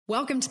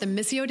Welcome to the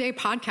Missio Dei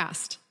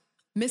podcast.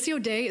 Missio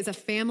Dei is a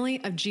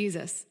family of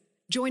Jesus,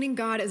 joining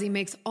God as he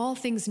makes all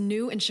things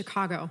new in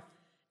Chicago.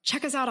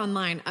 Check us out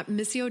online at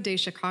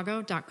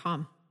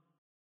missiodeichicago.com.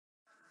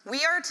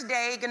 We are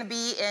today going to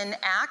be in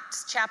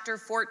Acts chapter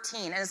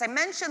 14. And as I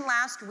mentioned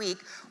last week,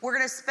 we're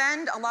going to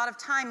spend a lot of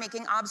time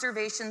making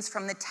observations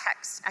from the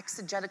text,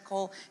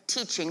 exegetical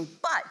teaching.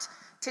 But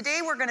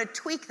today we're going to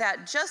tweak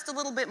that just a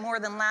little bit more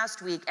than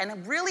last week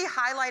and really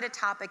highlight a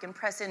topic and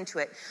press into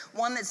it,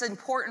 one that's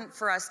important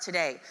for us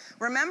today.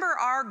 Remember,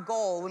 our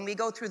goal when we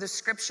go through the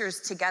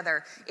scriptures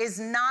together is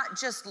not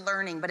just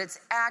learning, but it's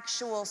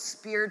actual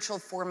spiritual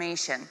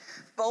formation,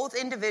 both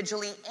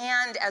individually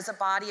and as a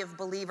body of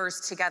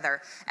believers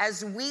together,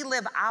 as we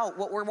live out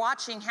what we're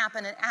watching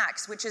happen in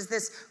Acts, which is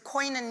this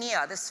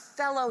koinonia, this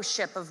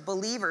fellowship of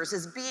believers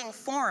is being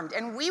formed,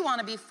 and we want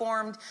to be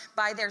formed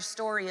by their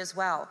story as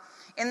well.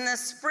 In the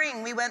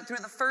spring, we went through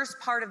the first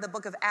part of the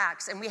book of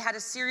Acts, and we had a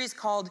series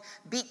called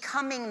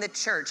Becoming the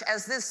Church.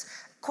 As this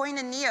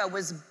koinonia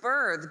was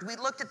birthed, we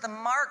looked at the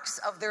marks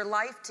of their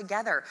life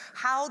together,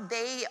 how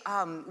they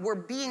were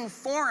being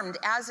formed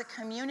as a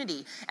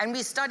community. And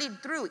we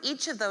studied through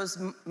each of those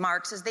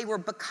marks as they were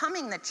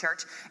becoming the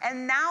church.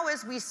 And now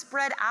as we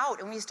spread out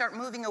and we start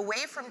moving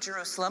away from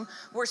Jerusalem,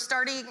 we're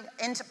starting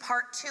into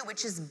part 2,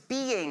 which is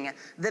being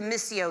the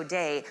Missio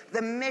Dei,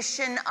 the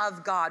mission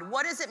of God.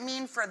 What does it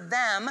mean for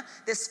them,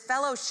 this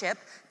fellowship,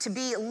 to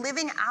be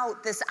living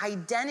out this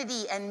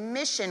identity and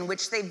mission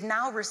which they've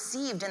now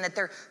received, and that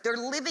they're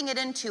living it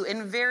into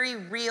in very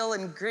real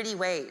and gritty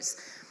ways.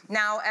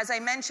 Now, as I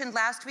mentioned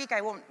last week,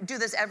 I won't do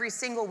this every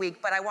single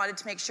week, but I wanted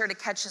to make sure to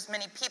catch as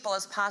many people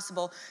as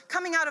possible.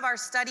 Coming out of our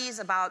studies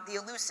about the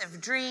elusive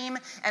dream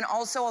and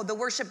also the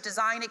worship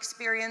design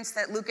experience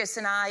that Lucas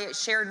and I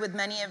shared with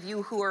many of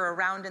you who were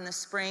around in the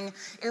spring,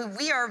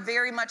 we are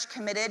very much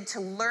committed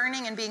to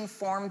learning and being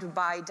formed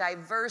by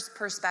diverse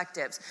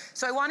perspectives.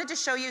 So I wanted to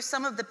show you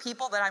some of the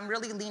people that I'm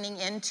really leaning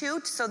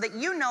into so that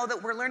you know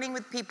that we're learning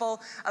with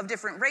people of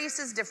different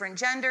races, different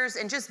genders,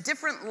 and just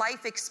different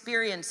life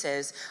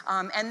experiences.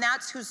 And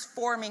that's who's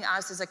forming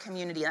us as a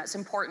community. That's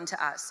important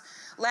to us.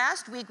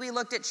 Last week, we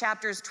looked at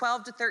chapters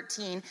 12 to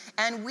 13,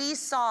 and we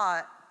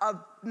saw a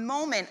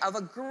moment of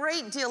a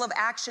great deal of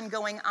action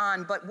going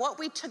on. But what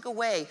we took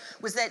away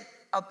was that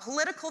a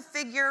political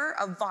figure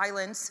of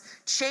violence,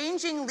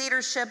 changing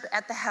leadership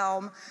at the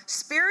helm,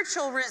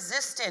 spiritual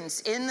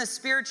resistance in the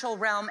spiritual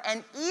realm,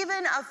 and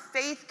even a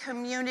faith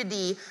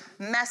community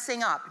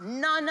messing up.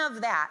 None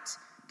of that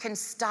can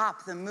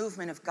stop the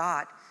movement of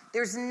God.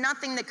 There's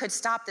nothing that could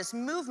stop this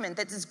movement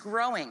that is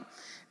growing.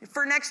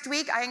 For next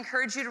week, I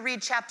encourage you to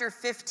read chapter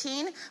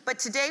 15, but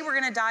today we're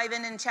going to dive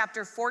in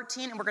chapter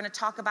 14, and we're going to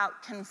talk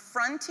about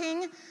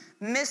confronting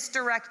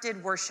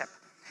misdirected worship.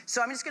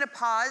 So I'm just going to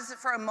pause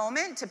for a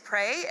moment to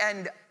pray,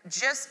 and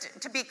just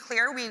to be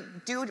clear, we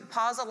do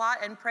pause a lot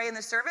and pray in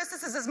the service.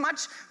 This is as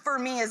much for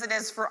me as it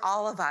is for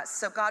all of us.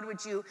 So God,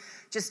 would you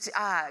just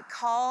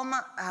calm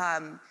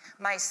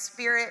my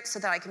spirit so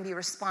that I can be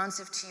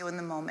responsive to you in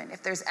the moment.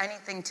 If there's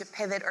anything to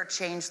pivot or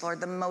change, Lord,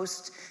 the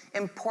most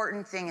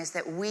important thing is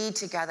that we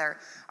together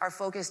are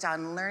focused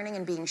on learning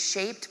and being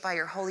shaped by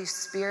your Holy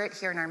Spirit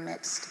here in our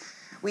midst.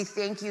 We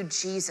thank you,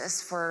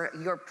 Jesus, for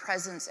your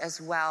presence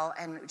as well,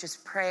 and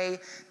just pray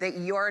that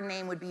your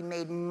name would be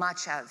made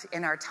much of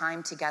in our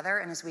time together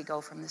and as we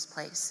go from this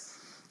place.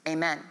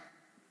 Amen.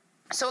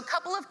 So a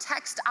couple of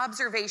text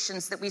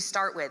observations that we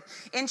start with.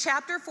 In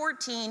chapter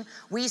 14,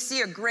 we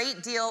see a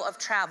great deal of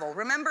travel.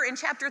 Remember, in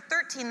chapter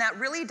 13, that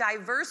really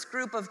diverse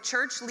group of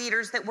church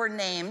leaders that were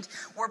named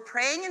were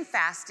praying and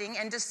fasting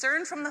and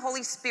discerned from the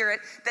Holy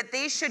Spirit that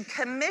they should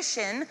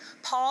commission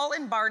Paul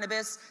and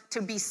Barnabas to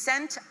be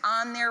sent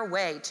on their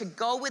way, to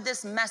go with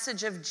this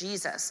message of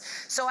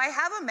Jesus. So I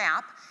have a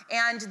map,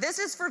 and this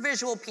is for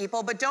visual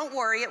people, but don't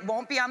worry, it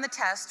won't be on the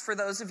test for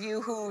those of you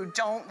who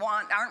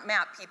aren't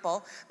map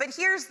people. But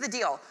here's the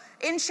deal.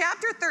 In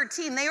chapter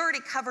 13, they already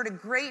covered a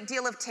great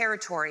deal of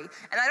territory.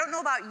 And I don't know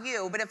about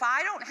you, but if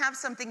I don't have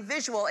something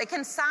visual, it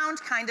can sound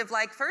kind of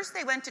like first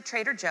they went to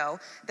Trader Joe,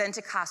 then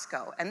to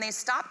Costco, and they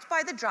stopped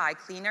by the dry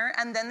cleaner,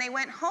 and then they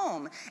went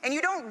home. And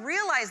you don't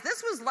realize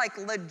this was like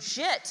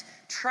legit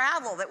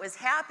travel that was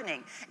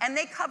happening. And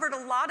they covered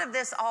a lot of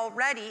this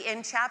already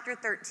in chapter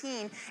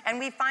 13, and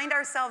we find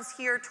ourselves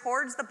here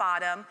towards the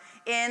bottom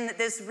in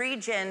this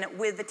region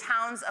with the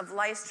towns of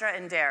Lystra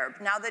and Derbe.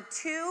 Now, the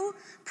two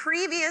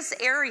previous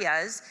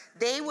areas,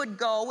 they would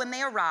go when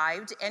they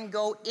arrived and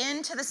go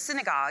into the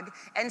synagogue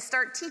and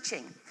start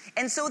teaching.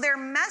 And so their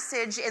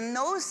message in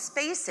those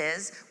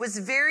spaces was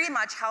very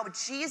much how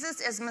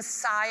Jesus as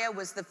Messiah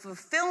was the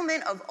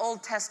fulfillment of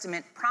Old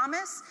Testament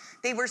promise.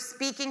 They were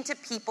speaking to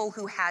people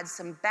who had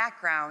some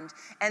background,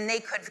 and they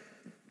could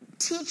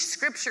teach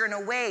scripture in a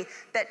way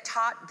that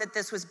taught that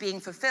this was being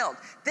fulfilled.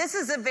 This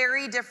is a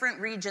very different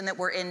region that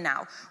we're in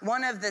now.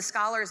 One of the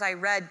scholars I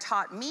read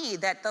taught me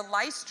that the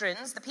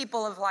Lystrans, the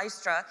people of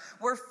Lystra,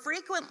 were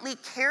frequently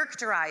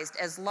characterized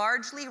as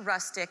largely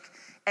rustic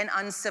and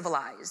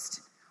uncivilized.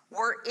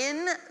 We're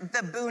in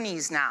the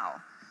boonies now.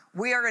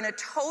 We are in a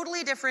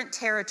totally different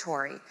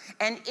territory.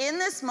 And in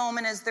this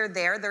moment, as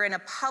they're in a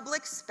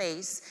public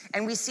space,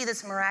 and we see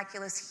this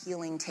miraculous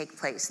healing take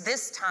place.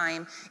 This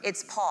time,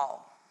 it's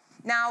Paul.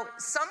 Now,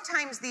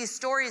 sometimes these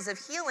stories of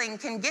healing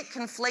can get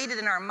conflated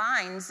in our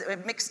minds,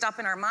 mixed up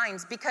in our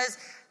minds, because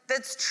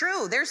that's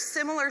true. There's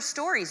similar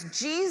stories.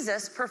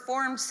 Jesus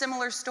performed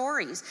similar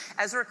stories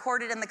as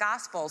recorded in the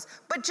Gospels.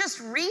 But just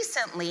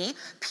recently,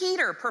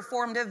 Peter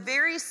performed a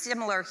very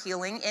similar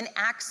healing in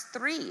Acts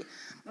 3.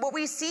 What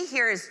we see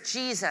here is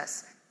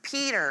Jesus,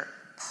 Peter,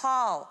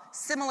 Paul,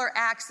 similar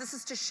acts. This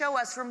is to show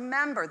us,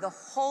 remember, the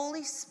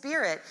Holy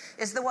Spirit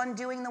is the one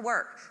doing the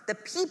work. The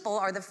people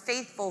are the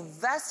faithful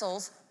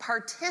vessels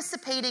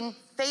participating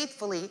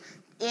faithfully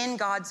in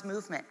God's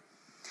movement.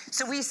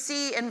 So we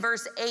see in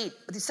verse 8,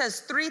 it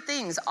says three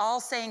things, all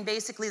saying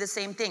basically the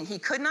same thing. He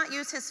could not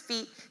use his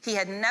feet. He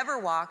had never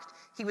walked.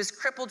 He was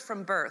crippled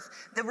from birth.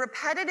 The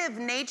repetitive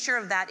nature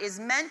of that is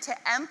meant to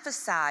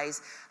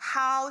emphasize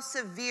how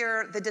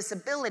severe the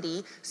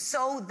disability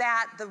so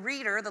that the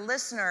reader, the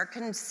listener,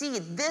 can see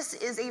this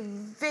is a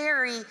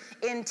very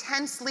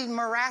intensely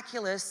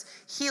miraculous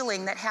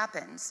healing that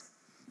happens.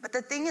 But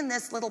the thing in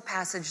this little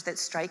passage that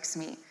strikes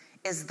me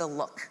is the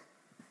look.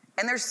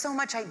 And there's so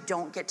much I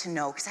don't get to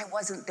know because I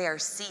wasn't there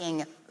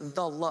seeing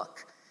the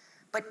look.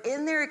 But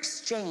in their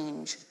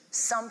exchange,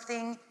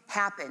 something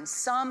happens.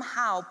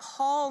 Somehow,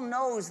 Paul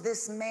knows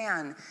this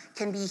man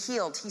can be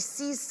healed. He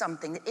sees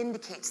something that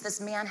indicates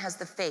this man has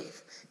the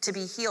faith to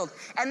be healed.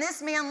 And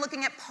this man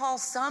looking at Paul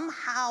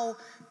somehow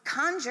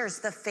conjures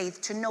the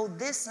faith to know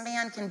this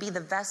man can be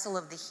the vessel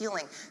of the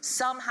healing.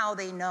 Somehow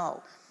they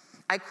know.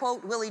 I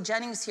quote Willie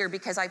Jennings here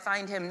because I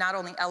find him not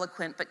only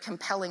eloquent but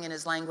compelling in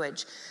his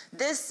language.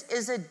 This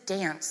is a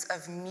dance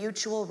of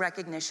mutual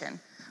recognition.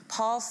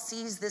 Paul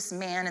sees this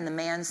man and the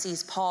man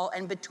sees Paul,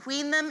 and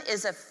between them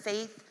is a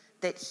faith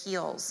that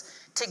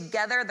heals.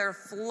 Together they're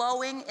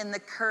flowing in the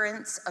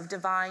currents of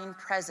divine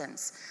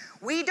presence.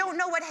 We don't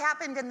know what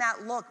happened in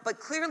that look, but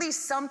clearly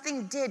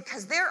something did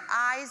because their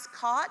eyes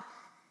caught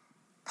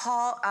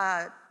Paul.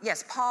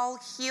 Paul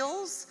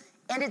heals,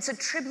 and it's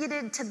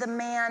attributed to the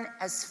man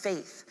as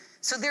faith.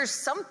 So there's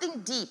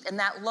something deep in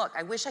that look.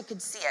 I wish I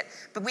could see it,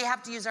 but we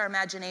have to use our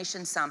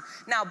imagination some.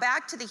 Now,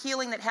 back to the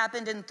healing that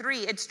happened in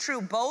 3. It's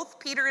true, both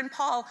Peter and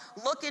Paul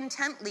look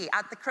intently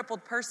at the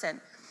crippled person.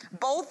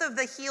 Both of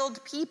the healed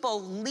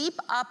people leap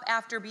up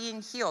after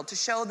being healed to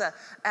show the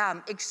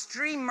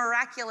extreme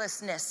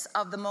miraculousness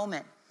of the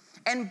moment.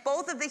 And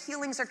both of the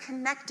healings are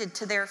connected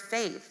to their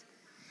faith.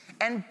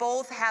 And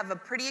both have a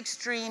pretty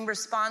extreme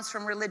response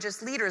from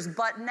religious leaders.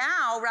 But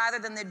now, rather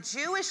than the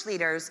Jewish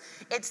leaders,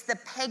 it's the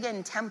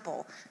pagan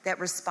temple that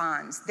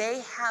responds.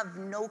 They have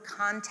no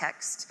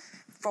context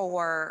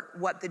for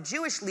what the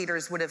Jewish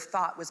leaders would have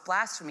thought was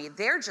blasphemy.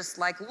 They're just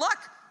like, look,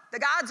 the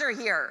gods are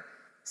here,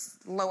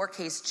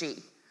 lowercase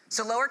g.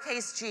 So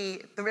lowercase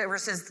g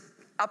versus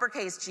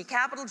uppercase G.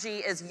 Capital G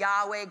is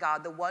Yahweh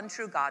God, the one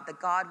true God, the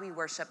God we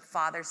worship,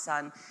 Father,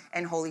 Son,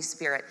 and Holy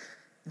Spirit.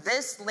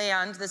 This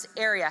land, this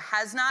area,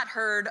 has not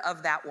heard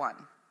of that one.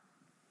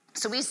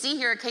 So we see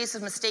here a case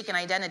of mistaken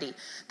identity.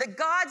 The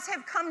gods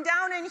have come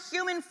down in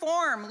human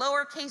form,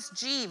 lowercase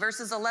g,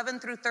 verses 11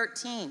 through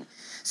 13.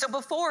 So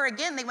before,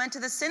 again, they went to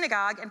the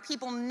synagogue and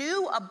people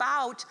knew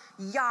about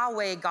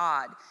Yahweh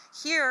God.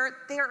 Here,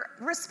 they're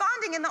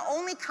responding in the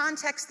only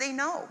context they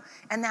know,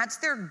 and that's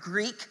their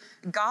Greek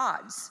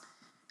gods.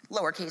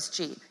 Lowercase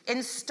g,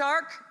 in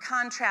stark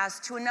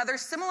contrast to another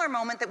similar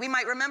moment that we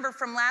might remember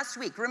from last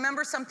week.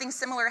 Remember, something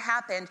similar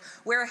happened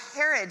where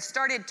Herod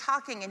started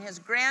talking in his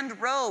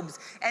grand robes,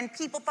 and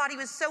people thought he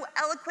was so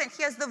eloquent.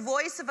 He has the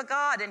voice of a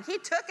god, and he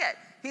took it.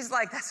 He's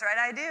like, that's right,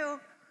 I do.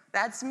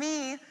 That's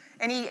me.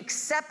 And he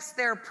accepts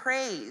their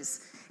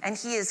praise, and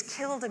he is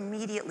killed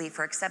immediately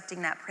for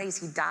accepting that praise.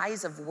 He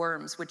dies of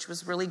worms, which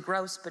was really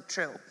gross but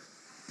true.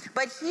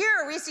 But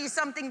here we see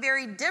something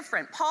very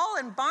different. Paul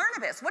and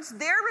Barnabas, what's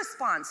their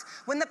response?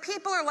 When the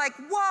people are like,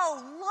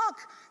 whoa, look,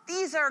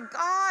 these are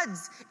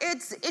gods.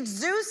 It's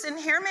Zeus and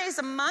Hermes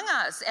among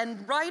us.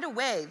 And right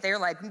away, they're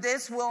like,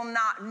 this will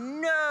not,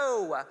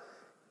 no,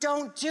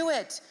 don't do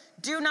it.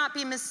 Do not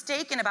be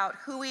mistaken about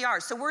who we are.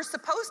 So we're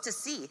supposed to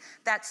see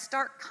that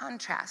stark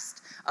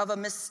contrast of a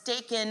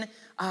mistaken,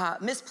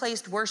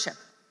 misplaced worship.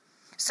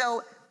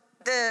 So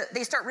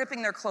they start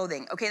ripping their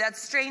clothing. Okay,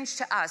 that's strange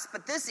to us,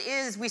 but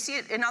we see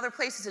it in other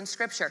places in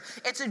Scripture.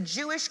 It's a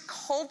Jewish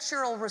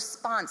cultural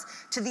response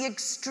to the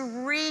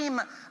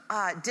extreme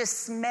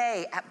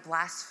dismay at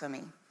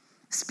blasphemy,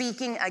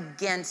 speaking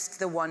against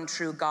the one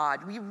true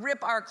God. We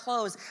rip our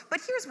clothes, but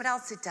here's what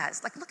else it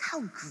does. Like, look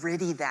how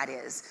gritty that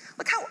is.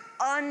 Look how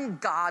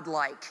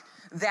ungodlike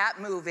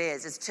that move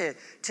is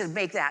to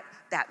make that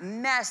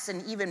mess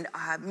and even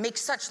make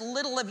such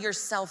little of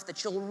yourself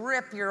that you'll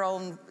rip your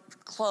own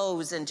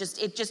clothes, and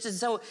it just is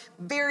so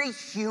very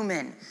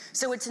human.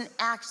 So it's an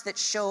act that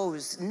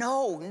shows,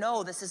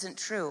 no, this isn't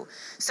true.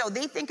 So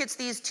they think it's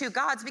these two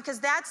gods because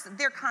that's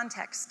their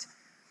context.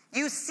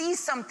 You see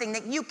something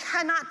that you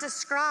cannot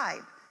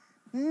describe.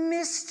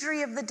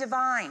 Mystery of the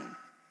divine.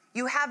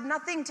 You have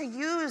nothing to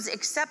use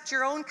except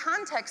your own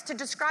context to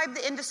describe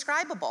the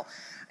indescribable.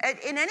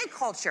 In any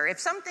culture, if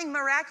something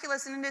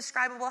miraculous and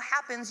indescribable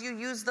happens, you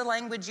use the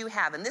language you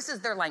have. And this is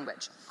their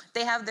language.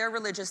 They have their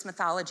religious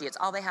mythology. It's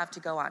all they have to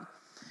go on.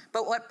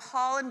 But what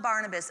Paul and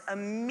Barnabas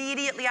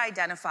immediately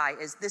identify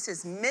is this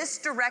is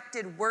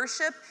misdirected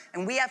worship,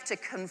 and we have to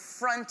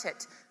confront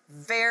it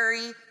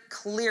very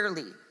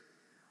clearly.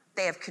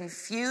 They have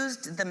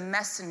confused the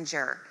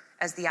messenger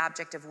as the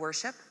object of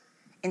worship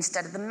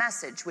instead of the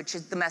message, which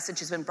is the message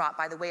has been brought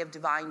by the way of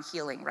divine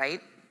healing, right?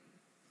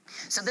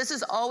 So this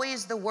is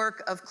always the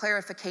work of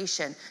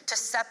clarification, to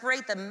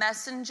separate the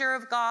messenger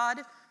of God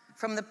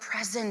from the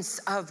presence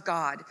of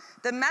God.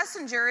 The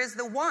messenger is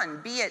the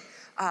one, be it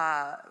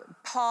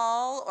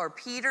Paul or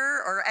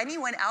Peter or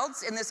anyone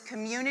else in this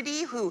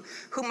community who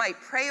might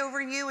pray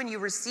over you and you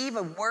receive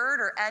a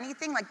word or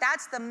anything. Like,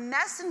 that's the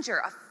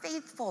messenger, a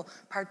faithful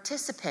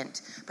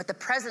participant. But the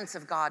presence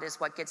of God is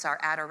what gets our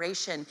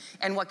adoration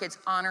and what gets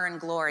honor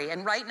and glory.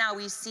 And right now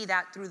we see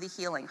that through the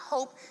healing.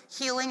 Hope,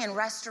 healing, and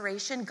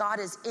restoration, God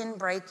is in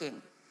breaking.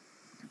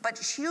 But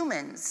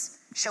humans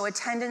show a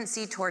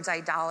tendency towards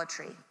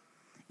idolatry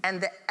and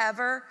the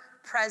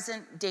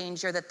ever-present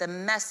danger that the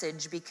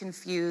message be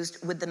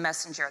confused with the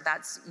messenger.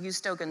 That's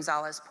Justo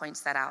Gonzalez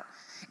points that out.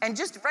 And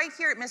just right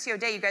here at Missio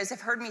Dei, you guys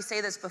have heard me say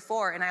this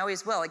before, and I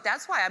always will. Like,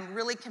 that's why I'm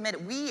really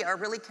committed. We are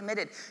really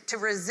committed to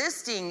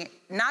resisting,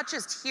 not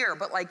just here,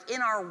 but like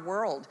in our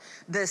world,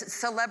 the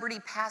celebrity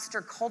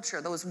pastor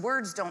culture. Those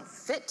words don't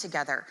fit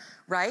together,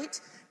 right?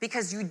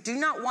 Because you do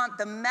not want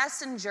the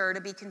messenger to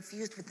be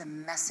confused with the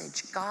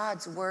message.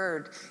 God's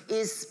word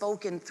is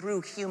spoken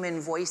through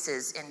human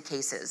voices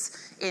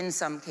in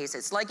some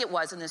cases, like it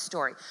was in this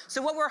story.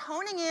 So what we're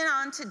honing in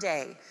on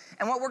today,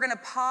 and what we're gonna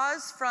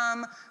pause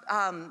from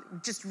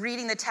just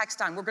reading the text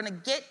on, we're gonna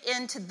get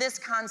into this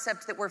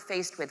concept that we're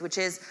faced with, which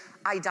is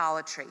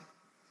idolatry.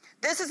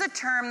 This is a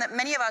term that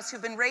many of us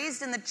who've been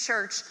raised in the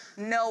church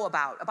know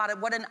about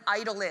what an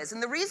idol is.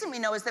 And the reason we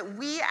know is that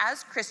we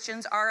as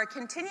Christians are a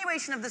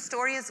continuation of the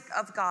stories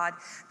of God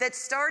that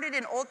started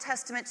in Old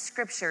Testament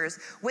scriptures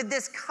with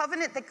this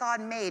covenant that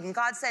God made. And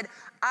God said,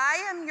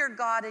 I am your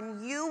God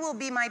and you will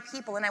be my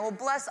people and I will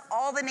bless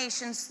all the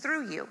nations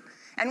through you.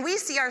 And we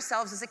see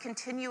ourselves as a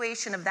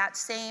continuation of that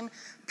same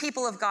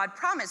people of God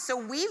promise. So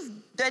we've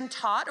been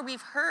taught, or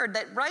we've heard,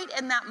 that right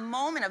in that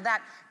moment of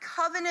that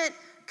covenant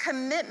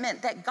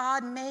commitment that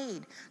God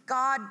made,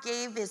 God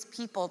gave his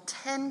people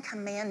 10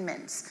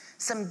 commandments,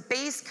 some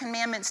base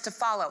commandments to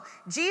follow.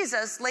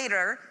 Jesus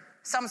later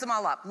sums them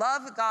all up.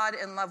 Love God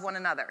and love one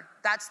another.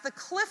 That's the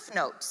Cliff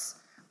Notes.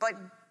 But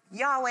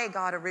Yahweh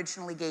God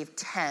originally gave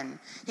 10.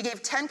 He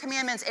gave 10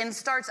 commandments and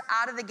starts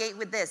out of the gate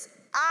with this: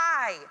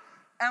 I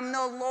am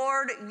the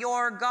Lord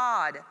your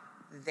God.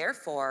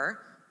 Therefore,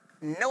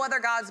 no other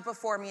gods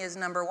before me is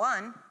number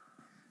one.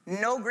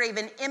 No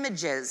graven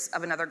images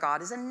of another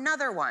God is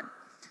another one.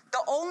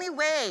 The only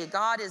way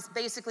God is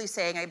basically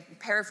saying, I'm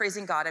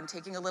paraphrasing God, I'm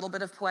taking a little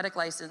bit of poetic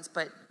license,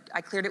 but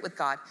I cleared it with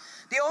God.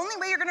 The only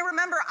way you're gonna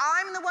remember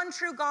I'm the one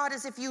true God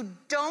is if you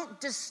don't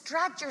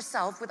distract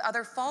yourself with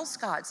other false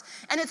gods.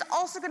 And it's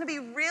also gonna be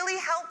really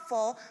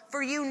helpful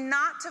for you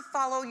not to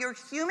follow your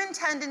human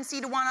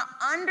tendency to wanna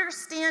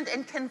understand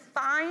and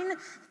confine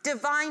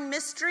divine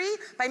mystery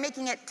by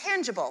making it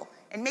tangible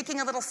and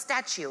making a little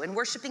statue and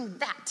worshiping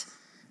that.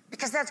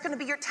 Because that's gonna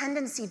be your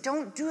tendency.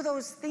 Don't do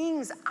those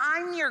things.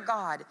 I'm your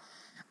God.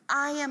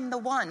 I am the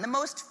one. The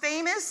most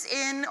famous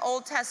in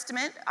Old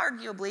Testament,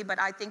 arguably, but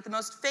I think the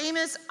most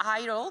famous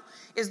idol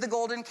is the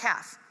golden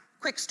calf.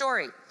 Quick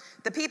story.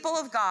 The people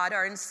of God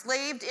are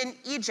enslaved in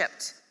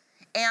Egypt,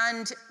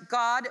 and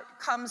God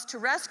comes to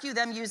rescue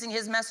them using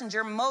his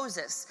messenger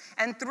Moses.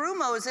 And through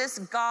Moses,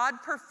 God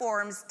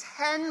performs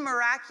 10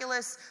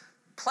 miraculous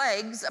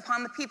plagues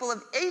upon the people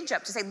of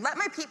Egypt to say, let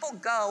my people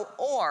go,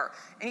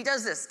 and he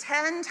does this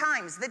 10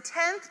 times. The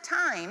 10th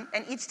time,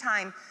 and each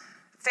time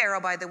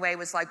Pharaoh, by the way,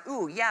 was like,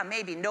 ooh, yeah,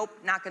 maybe, nope,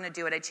 not gonna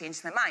do it, I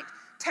changed my mind.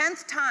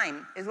 10th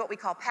time is what we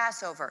call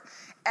Passover.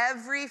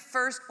 Every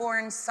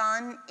firstborn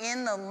son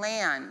in the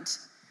land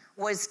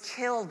was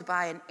killed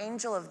by an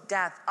angel of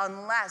death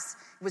unless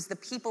it was the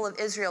people of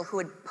Israel who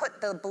had put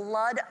the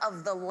blood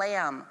of the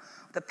lamb,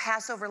 the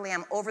Passover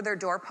lamb, over their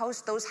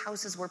doorpost. Those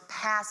houses were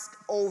passed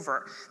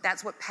over.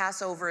 That's what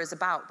Passover is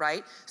about,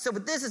 right? So,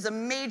 but this is a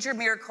major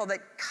miracle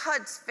that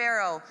cuts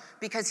Pharaoh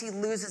because he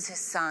loses his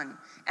son.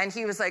 And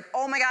he was like,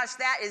 oh my gosh,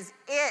 that is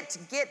it.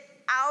 Get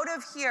out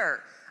of here.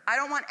 I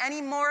don't want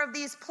any more of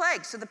these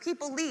plagues. So the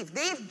people leave.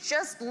 They've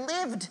just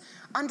lived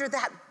under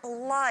that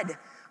blood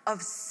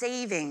of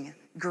saving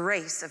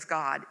grace of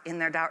God in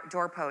their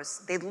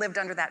doorposts. They lived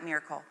under that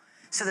miracle.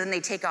 So then they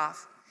take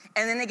off.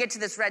 And then they get to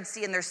this Red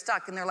Sea and they're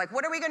stuck and they're like,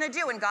 what are we gonna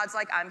do? And God's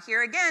like, I'm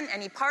here again.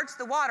 And he parts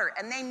the water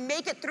and they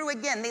make it through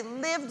again. They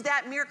lived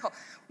that miracle.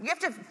 You have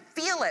to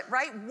feel it,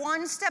 right?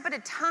 One step at a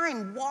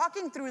time,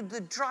 walking through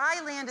the dry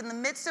land in the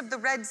midst of the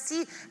Red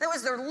Sea. That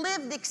was their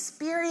lived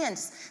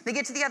experience. They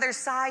get to the other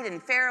side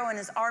and Pharaoh and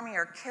his army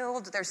are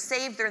killed. They're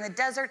saved, they're in the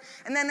desert.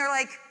 And then they're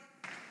like,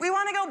 We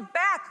want to go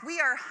back. We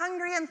are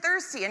hungry and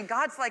thirsty. And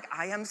God's like,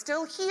 I am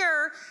still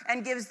here,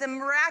 and gives them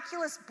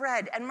miraculous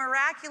bread and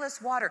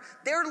miraculous water.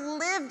 Their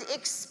lived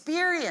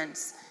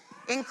experience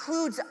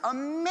includes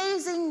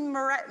amazing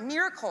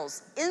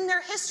miracles in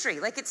their history.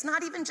 Like, it's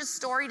not even just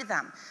story to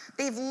them.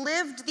 They've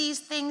lived these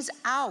things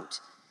out.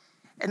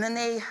 And then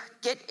they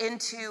get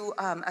into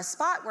a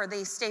spot where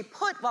they stay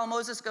put while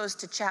Moses goes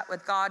to chat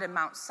with God in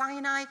Mount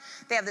Sinai.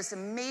 They have this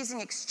amazing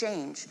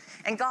exchange.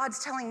 And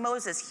God's telling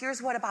Moses, here's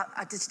what about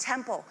this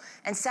temple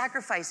and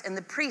sacrifice and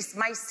the priests,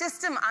 my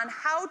system on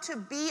how to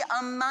be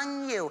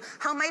among you,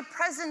 how my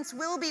presence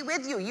will be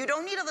with you. You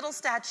don't need a little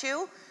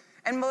statue.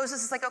 And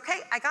Moses is like,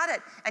 okay, I got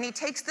it. And he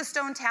takes the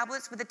stone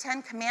tablets with the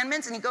 10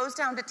 commandments and he goes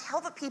down to tell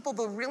the people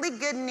the really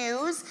good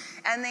news.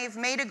 And they've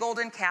made a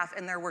golden calf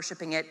and they're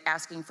worshiping it,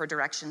 asking for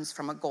directions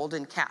from a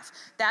golden calf.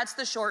 That's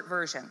the short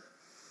version.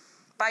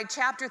 By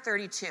chapter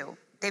 32,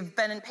 they've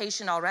been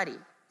impatient already.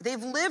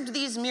 They've lived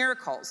these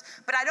miracles.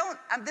 But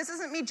this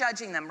isn't me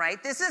judging them,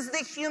 right? This is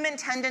the human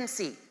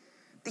tendency.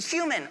 The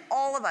human,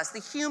 all of us, the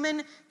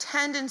human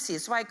tendency.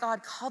 That's why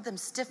God called them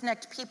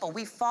stiff-necked people.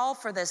 We fall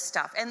for this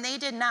stuff, and they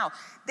did now.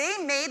 They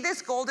made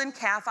this golden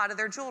calf out of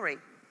their jewelry.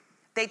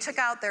 They took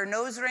out their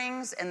nose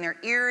rings and their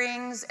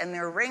earrings and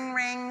their ring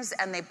rings,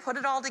 and they put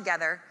it all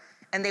together,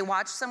 and they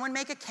watched someone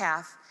make a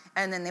calf,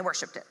 and then they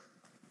worshiped it.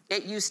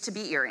 It used to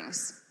be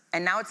earrings,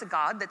 and now it's a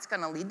God that's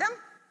going to lead them?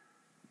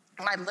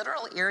 My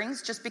literal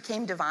earrings just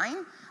became divine?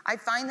 I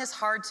find this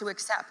hard to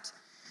accept.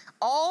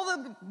 All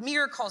the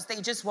miracles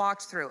they just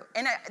walked through.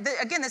 And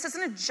again, this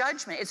isn't a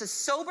judgment. It's a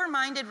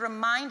sober-minded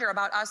reminder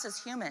about us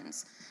as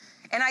humans.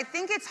 And I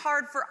think it's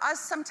hard for us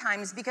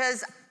sometimes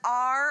because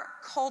our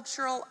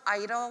cultural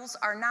idols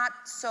are not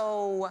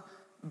so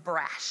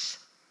brash,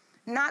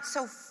 not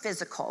so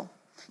physical.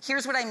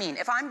 Here's what I mean.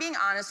 If I'm being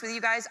honest with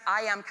you guys,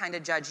 I am kind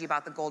of judgy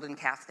about the golden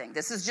calf thing.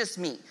 This is just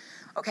me.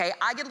 Okay,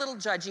 I get a little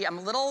judgy. I'm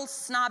a little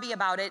snobby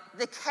about it.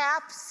 The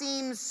calf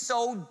seems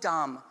so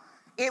dumb.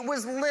 It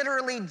was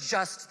literally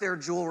just their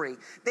jewelry.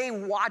 They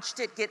watched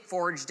it get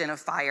forged in a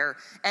fire,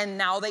 and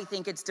now they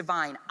think it's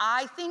divine.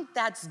 I think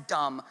that's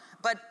dumb,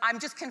 but I'm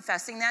just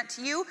confessing that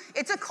to you.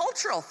 It's a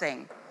cultural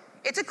thing.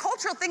 It's a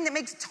cultural thing that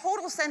makes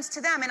total sense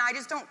to them, and I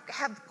just don't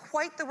have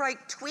quite the right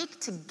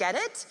tweak to get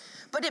it,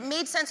 but it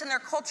made sense in their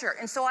culture,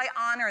 and so I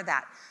honor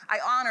that. I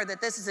honor that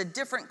this is a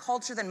different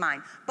culture than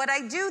mine. But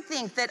I do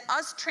think that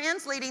us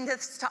translating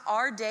this to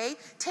our day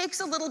takes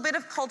a little bit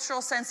of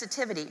cultural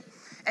sensitivity.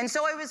 And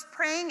so I was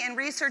praying and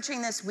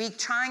researching this week,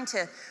 trying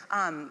to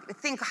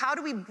think, how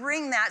do we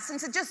bring that,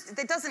 since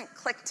it doesn't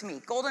click to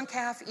me. Golden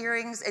calf,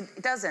 earrings,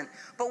 it doesn't.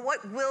 But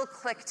what will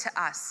click to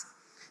us?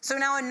 So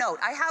now a note.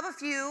 I have a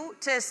few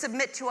to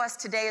submit to us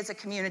today as a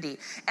community.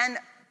 And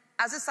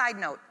as a side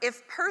note,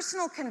 if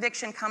personal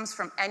conviction comes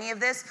from any of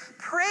this,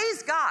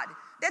 praise God.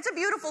 That's a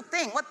beautiful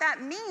thing. What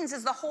that means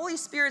is the Holy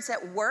Spirit's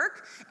at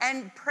work,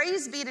 and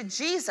praise be to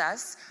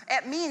Jesus,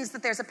 it means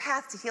that there's a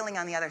path to healing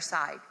on the other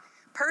side.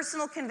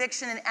 Personal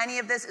conviction in any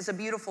of this is a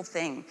beautiful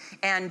thing.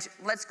 And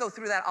let's go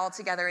through that all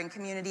together in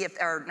community,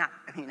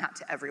 not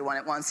to everyone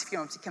at once, if you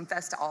don't have to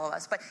confess to all of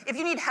us. But if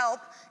you need help,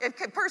 if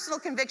personal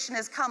conviction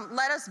has come,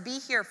 let us be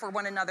here for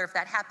one another if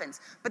that happens.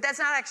 But that's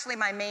not actually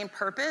my main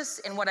purpose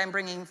in what I'm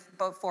bringing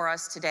for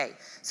us today.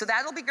 So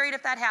that'll be great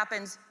if that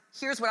happens.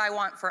 Here's what I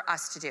want for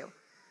us to do.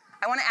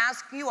 I want to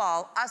ask you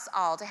all, us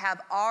all, to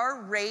have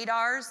our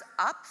radars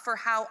up for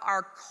how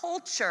our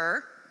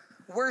culture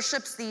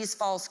worships these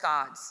false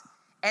gods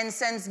and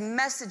sends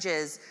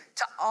messages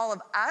to all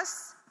of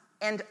us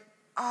and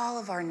all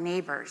of our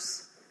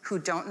neighbors who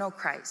don't know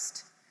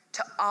Christ,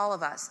 to all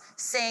of us,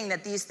 saying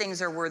that these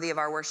things are worthy of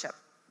our worship.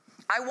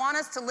 I want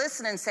us to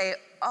listen and say,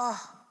 oh,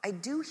 I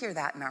do hear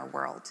that in our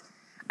world.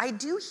 I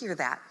do hear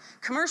that.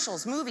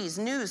 Commercials, movies,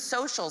 news,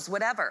 socials,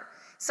 whatever.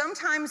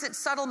 Sometimes it's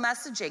subtle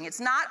messaging. It's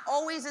not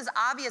always as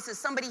obvious as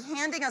somebody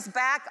handing us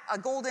back a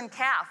golden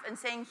calf and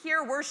saying,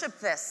 here, worship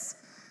this.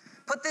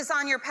 Put this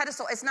on your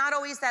pedestal. It's not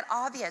always that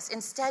obvious.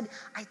 Instead,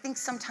 I think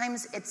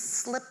sometimes it's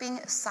slipping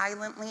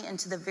silently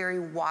into the very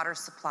water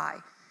supply.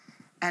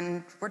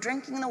 And we're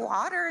drinking the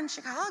water in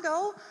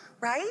Chicago,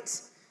 right?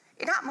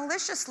 Not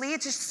maliciously,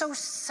 it's just so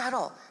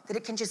subtle that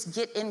it can just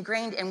get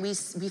ingrained, and we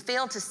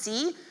fail to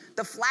see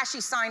the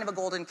flashy sign of a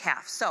golden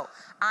calf. So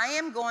I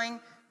am going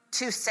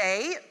to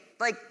say,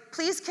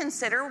 please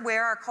consider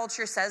where our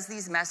culture says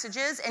these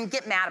messages and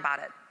get mad about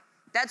it.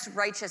 That's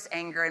righteous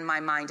anger in my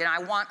mind, and I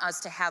want us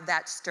to have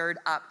that stirred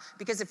up,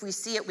 because if we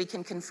see it, we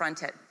can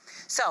confront it.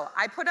 So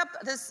I put up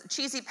this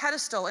cheesy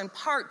pedestal in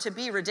part to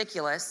be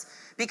ridiculous,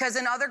 because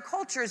in other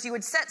cultures, you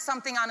would set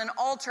something on an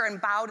altar and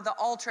bow to the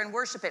altar and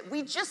worship it.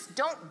 We just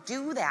don't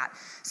do that.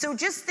 So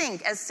just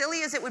think, as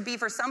silly as it would be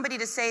for somebody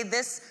to say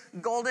this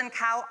golden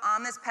cow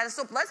on this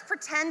pedestal, let's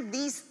pretend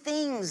these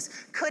things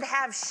could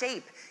have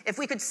shape. If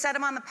we could set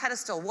them on the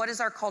pedestal, what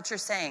is our culture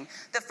saying?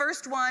 The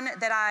first one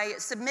that I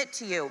submit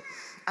to you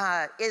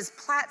is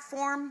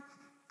platform,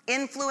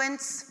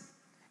 influence,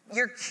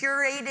 your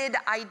curated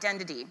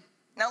identity.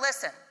 Now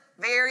listen,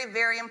 very,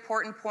 very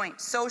important point.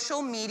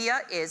 Social media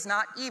is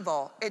not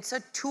evil. It's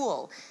a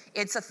tool.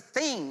 It's a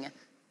thing.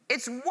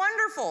 It's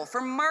wonderful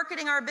for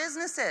marketing our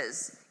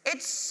businesses.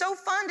 It's so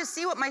fun to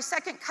see what my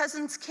second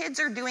cousin's kids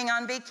are doing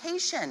on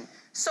vacation.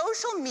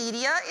 Social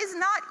media is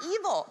not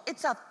evil.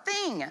 It's a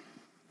thing.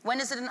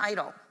 When is it an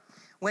idol?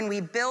 When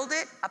we build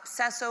it,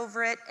 obsess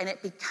over it, and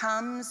it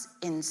becomes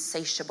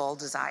insatiable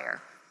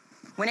desire.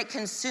 When it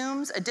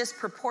consumes a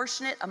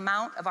disproportionate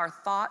amount of our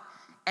thought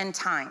and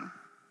time.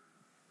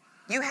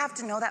 You have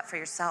to know that for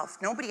yourself.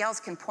 Nobody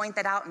else can point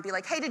that out and be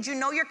like, hey, did you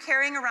know you're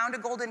carrying around a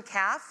golden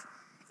calf?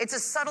 It's a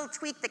subtle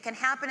tweak that can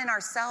happen in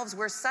ourselves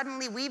where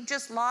suddenly we've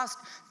just lost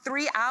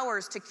 3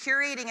 hours to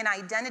curating an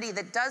identity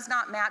that does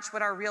not match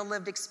what our real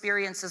lived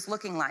experience is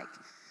looking like.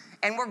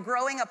 And we're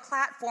growing a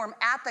platform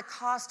at the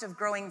cost of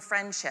growing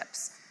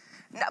friendships.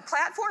 Now, a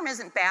platform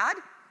isn't bad.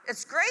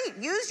 It's great.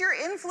 Use your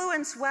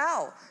influence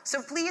well.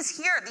 So please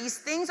hear, these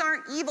things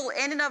aren't evil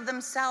in and of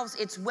themselves.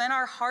 It's when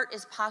our heart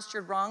is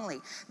postured wrongly.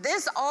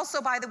 This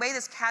also, by the way,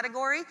 this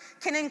category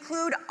can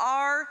include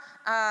our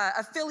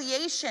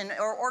affiliation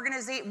or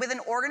with an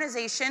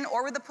organization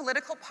or with a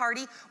political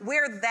party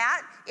where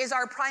that is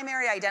our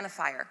primary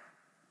identifier.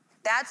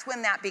 That's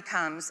when that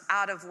becomes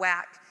out of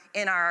whack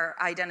in our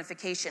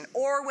identification.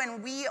 Or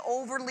when we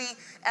overly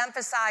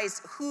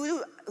emphasize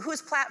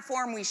whose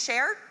platform we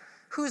share,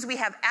 whose we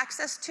have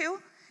access to.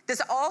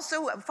 This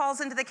also falls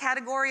into the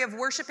category of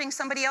worshiping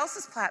somebody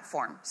else's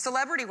platform,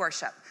 celebrity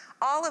worship,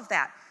 all of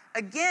that.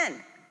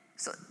 Again,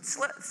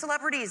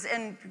 celebrities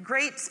and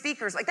great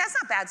speakers, like that's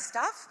not bad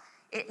stuff.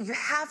 You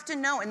have to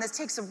know, and this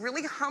takes a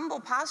really humble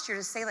posture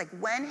to say, like,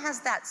 when has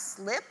that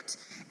slipped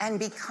and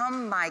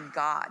become my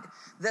God,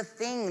 the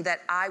thing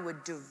that I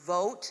would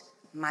devote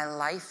my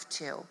life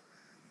to?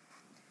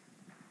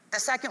 The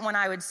second one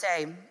I would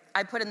say,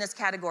 I put in this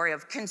category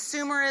of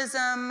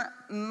consumerism,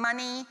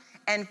 money,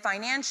 and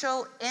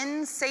financial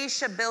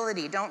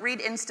insatiability. Don't read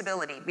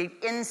instability, read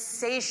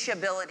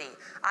insatiability.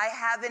 I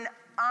have an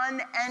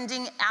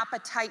unending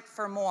appetite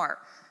for more.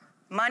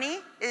 Money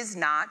is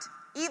not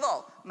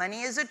evil.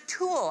 Money is a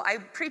tool. I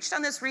preached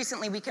on this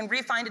recently. We can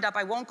re-find it up.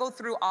 I won't go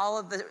through all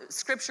of the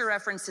scripture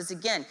references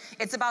again.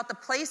 It's about the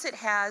place it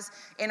has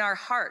in our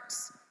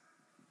hearts.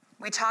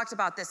 We talked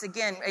about this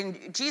again,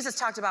 and Jesus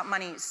talked about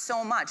money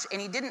so much,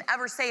 and he didn't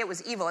ever say it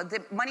was evil.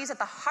 Money's at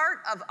the heart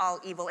of all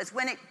evil. It's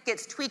when it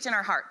gets tweaked in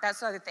our heart. That's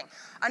the other thing.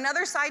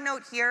 Another side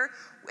note here,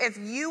 if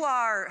you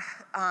are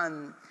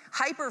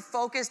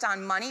hyper-focused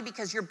on money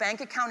because your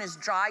bank account is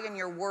dry and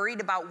you're worried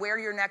about where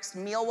your next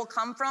meal will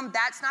come from,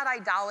 that's not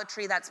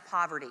idolatry, that's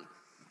poverty.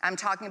 I'm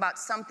talking about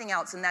something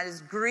else, and that is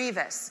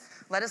grievous.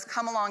 Let us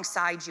come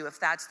alongside you if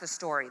that's the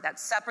story.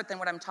 That's separate than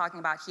what I'm talking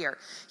about here.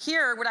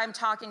 Here, what I'm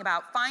talking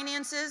about,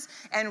 finances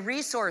and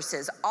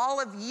resources,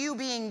 all of you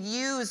being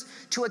used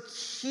to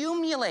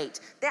accumulate.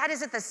 That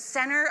is at the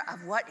center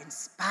of what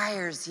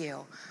inspires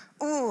you.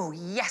 Ooh,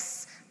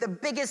 yes, the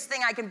biggest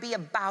thing I can be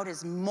about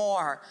is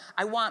more.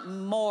 I want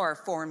more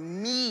for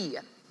me.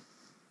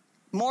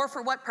 More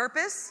for what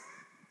purpose?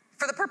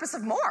 For the purpose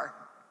of more.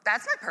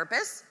 That's my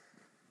purpose.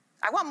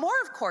 I want more,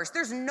 of course.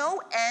 There's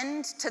no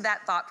end to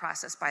that thought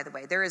process, by the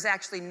way. There is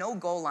actually no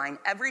goal line.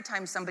 Every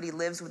time somebody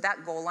lives with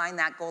that goal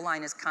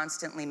line is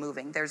constantly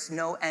moving. There's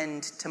no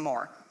end to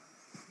more.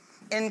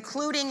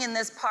 Including in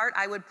this part,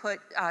 I would put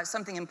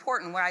something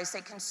important where I say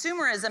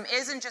consumerism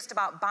isn't just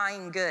about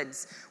buying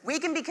goods. We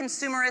can be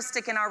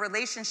consumeristic in our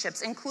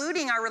relationships,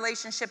 including our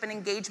relationship and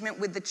engagement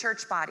with the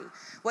church body.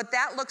 What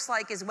that looks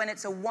like is when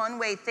it's a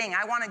one-way thing.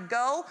 I want to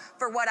go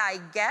for what I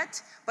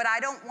get, but I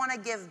don't want to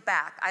give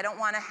back. I don't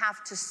want to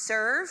have to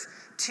serve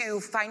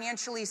to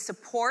financially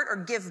support or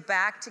give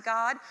back to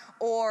God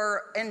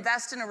or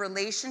invest in a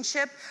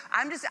relationship.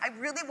 I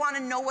really want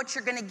to know what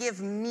you're going to give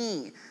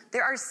me.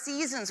 There are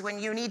seasons when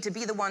you need to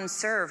be the one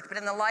served, but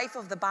in the life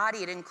of the body,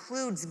 it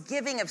includes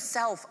giving of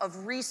self,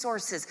 of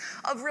resources,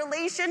 of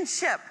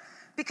relationship,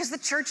 because the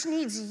church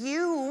needs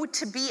you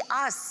to be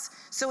us.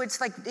 So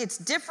it's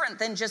different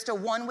than just a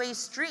one-way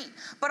street,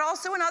 but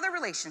also in other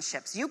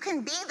relationships. You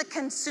can be the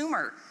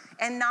consumer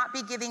and not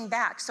be giving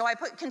back. So I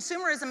put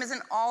consumerism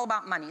isn't all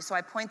about money, so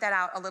I point that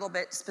out a little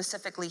bit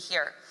specifically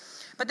here.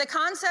 But the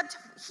concept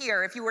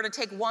here, if you were to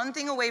take one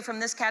thing away from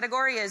this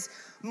category, is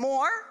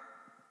more.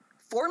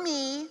 For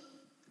me,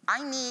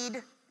 I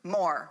need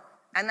more.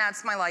 And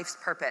that's my life's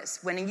purpose.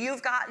 When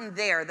you've gotten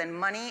there, then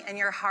money and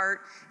your heart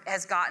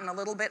has gotten a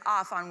little bit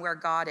off on where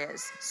God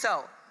is.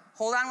 So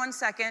hold on one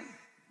second.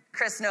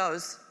 Chris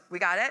knows. We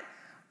got it?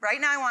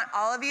 Right now, I want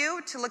all of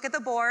you to look at the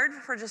board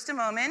for just a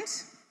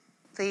moment,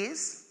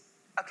 please.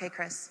 Okay,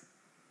 Chris.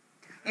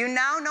 You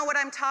now know what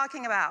I'm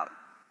talking about.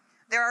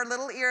 There are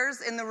little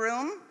ears in the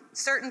room.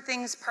 Certain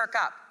things perk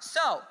up.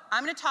 So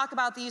I'm going to talk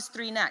about these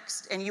three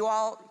next, and you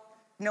all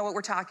know what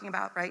we're talking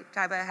about, right?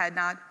 Taiba, head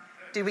nod.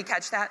 Did we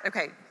catch that?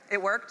 Okay, it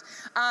worked.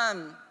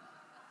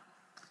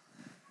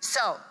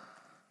 So,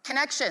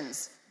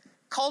 connections.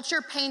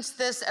 Culture paints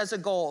this as a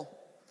goal,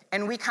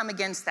 and we come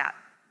against that.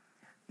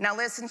 Now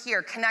listen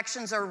here,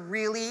 connections are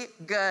really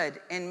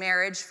good in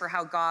marriage for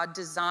how God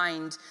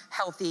designed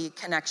healthy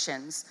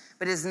connections,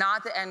 but it is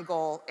not the end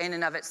goal in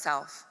and of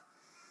itself.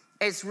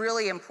 It's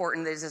really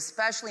important that it's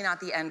especially not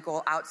the end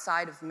goal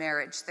outside of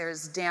marriage.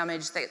 There's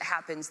damage that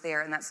happens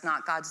there, and that's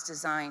not God's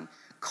design.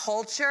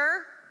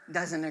 Culture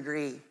doesn't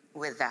agree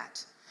with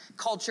that.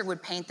 Culture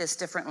would paint this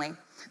differently.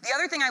 The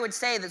other thing I would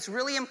say that's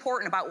really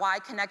important about why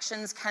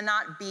connections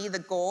cannot be the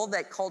goal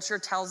that culture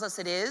tells us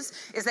it is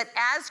that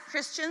as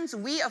Christians,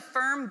 we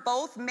affirm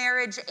both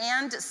marriage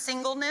and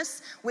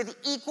singleness with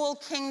equal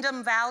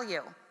kingdom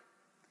value.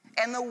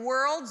 And the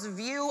world's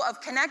view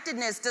of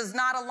connectedness does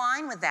not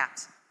align with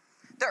that.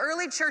 The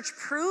early church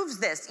proves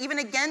this, even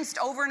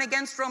over and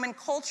against Roman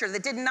culture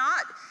that did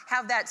not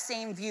have that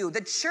same view.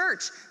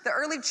 The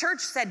early church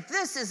said,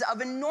 this is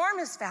of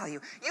enormous value.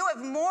 You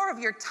have more of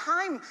your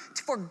time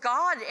for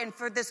God and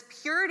for this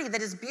purity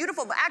that is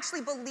beautiful, but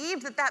actually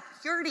believed that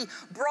purity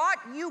brought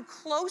you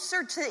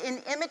closer to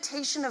an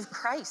imitation of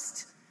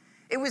Christ.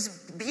 It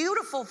was a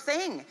beautiful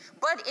thing.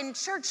 But in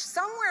church,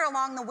 somewhere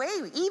along the way,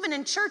 even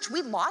in church,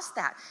 we lost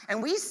that.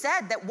 And we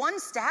said that one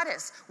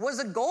status was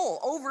a goal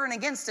over and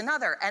against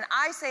another. And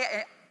I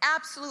say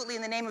absolutely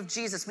in the name of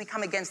Jesus, we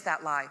come against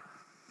that lie.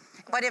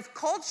 But if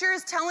culture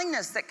is telling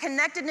us that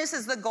connectedness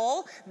is the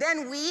goal,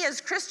 then we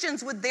as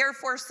Christians would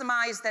therefore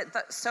surmise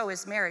that so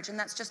is marriage. And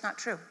that's just not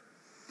true.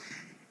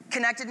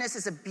 Connectedness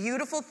is a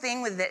beautiful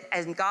thing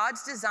and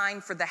God's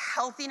design for the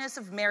healthiness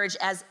of marriage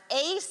as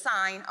a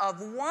sign of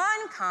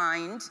one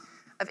kind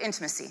of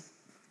intimacy.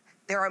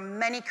 There are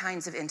many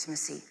kinds of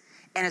intimacy.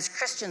 And as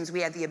Christians, we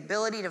have the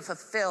ability to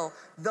fulfill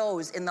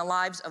those in the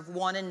lives of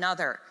one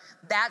another.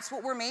 That's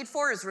what we're made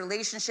for, is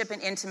relationship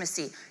and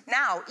intimacy.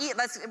 Now,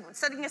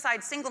 setting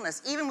aside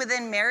singleness, even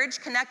within marriage,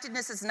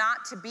 connectedness is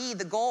not to be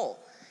the goal.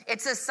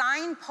 It's a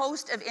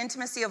signpost of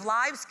intimacy of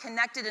lives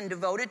connected and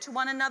devoted to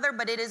one another,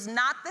 but it is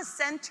not the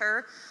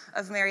center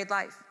of married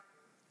life.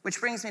 Which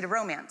brings me to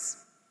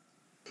romance.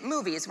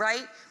 Movies,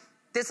 right?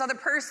 This other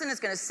person is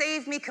going to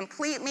save me,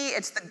 complete me.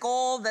 It's the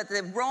goal that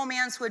the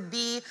romance would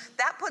be.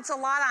 That puts a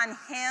lot on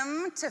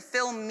him to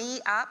fill me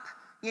up.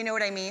 You know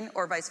what I mean?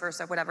 Or vice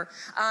versa, whatever.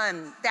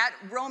 That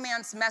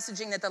romance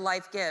messaging that the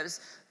life gives.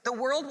 The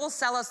world will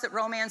sell us that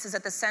romance is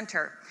at the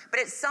center,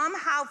 but it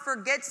somehow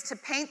forgets to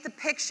paint the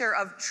picture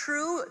of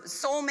true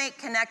soulmate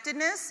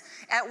connectedness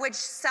at which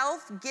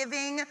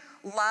self-giving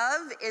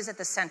love is at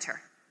the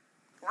center.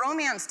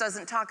 Romance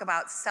doesn't talk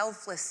about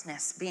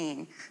selflessness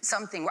being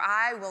something where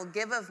I will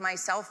give of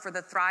myself for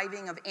the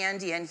thriving of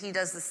Andy and he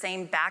does the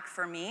same back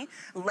for me,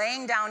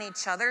 laying down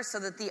each other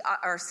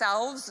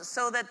ourselves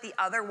so that the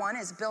other one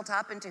is built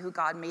up into who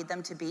God made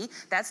them to be.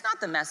 That's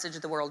not the message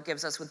the world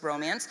gives us with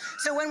romance.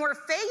 So when we're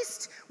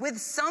faced with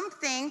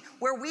something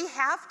where we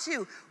have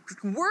to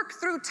work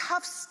through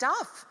tough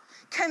stuff,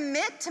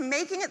 commit to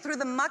making it through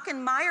the muck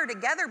and mire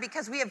together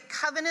because we have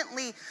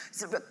covenantly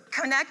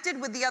connected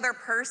with the other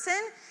person.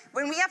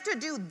 When we have to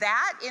do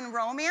that in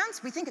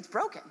romance, we think it's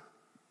broken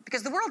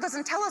because the world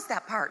doesn't tell us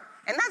that part.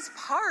 And that's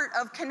part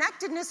of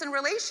connectedness and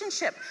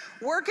relationship,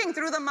 working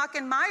through the muck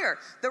and mire.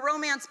 The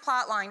romance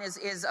plot line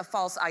is a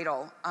false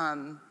idol.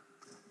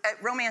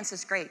 Romance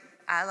is great.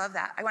 I love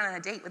that. I went on a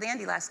date with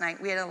Andy last night.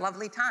 We had a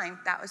lovely time.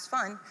 That was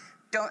fun.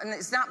 And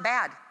it's not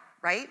bad,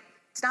 right?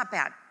 It's not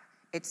bad.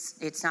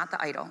 It's not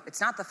the idol. It's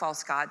not the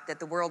false god that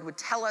the world would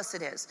tell us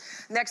it is.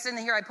 Next in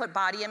here, I put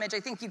body image. I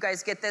think you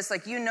guys get this.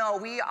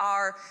 We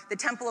are the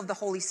temple of the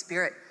Holy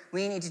Spirit.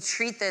 We need to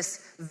treat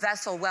this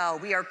vessel well.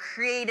 We are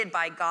created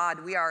by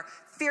God. We are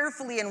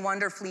fearfully and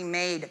wonderfully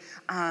made.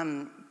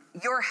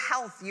 Your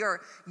health,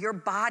 your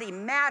body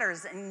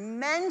matters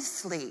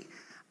immensely.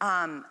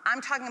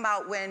 I'm talking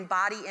about when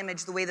body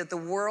image, the way that the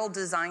world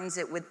designs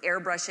it with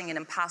airbrushing and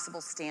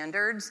impossible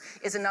standards,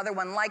 is another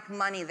one. Like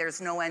money, there's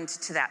no end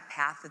to that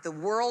path that the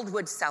world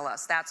would sell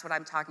us. That's what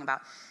I'm talking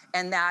about.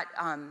 And that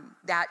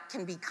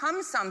can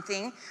become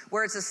something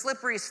where it's a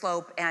slippery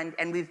slope and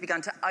we've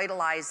begun to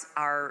idolize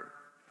our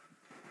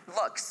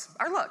looks.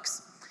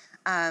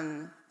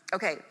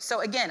 Okay,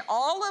 so again,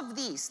 all of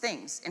these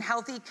things in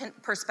healthy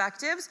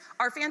perspectives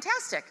are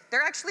fantastic.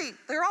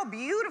 They're all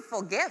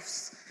beautiful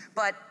gifts,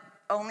 but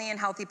only in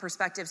healthy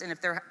perspectives and if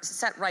they're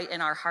set right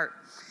in our heart.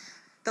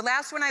 The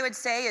last one I would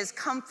say is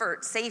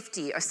comfort,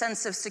 safety, a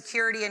sense of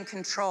security and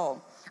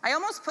control. I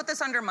almost put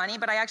this under money,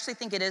 but I actually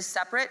think it is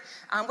separate.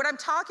 What I'm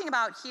talking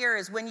about here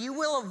is when you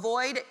will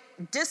avoid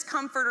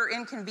discomfort or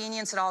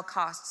inconvenience at all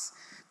costs.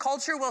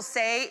 Culture will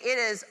say it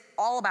is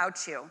all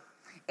about you.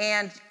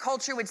 And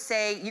culture would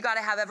say you got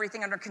to have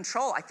everything under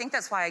control. I think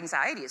that's why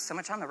anxiety is so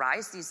much on the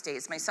rise these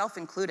days, myself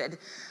included.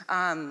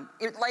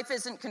 Life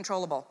isn't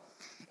controllable.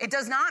 It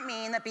does not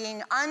mean that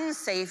being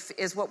unsafe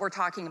is what we're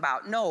talking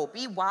about. No,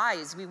 be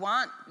wise. We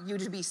want you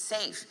to be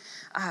safe.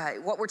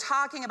 What we're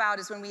talking about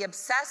is when we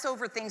obsess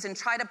over things and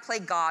try to play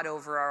God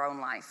over our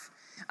own life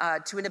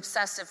to an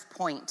obsessive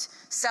point.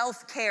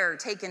 Self-care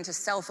taken to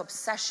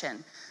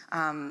self-obsession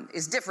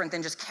is different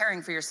than just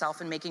caring for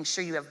yourself and making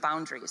sure you have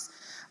boundaries.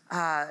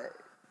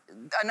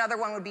 Another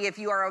one would be if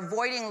you are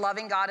avoiding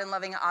loving God and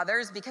loving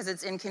others because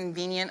it's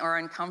inconvenient or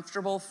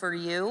uncomfortable for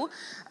you.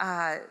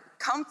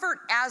 Comfort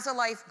as a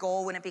life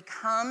goal, when it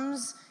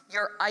becomes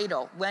your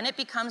idol,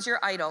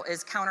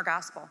 is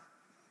counter-gospel.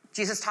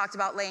 Jesus talked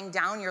about laying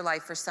down your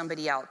life for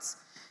somebody else.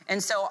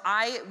 And so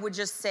I would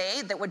just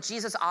say that what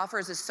Jesus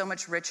offers is so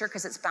much richer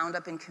because it's bound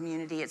up in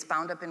community, it's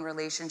bound up in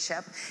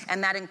relationship,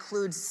 and that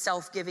includes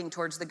self-giving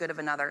towards the good of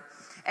another.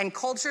 And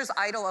culture's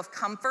idol of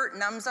comfort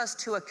numbs us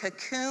to a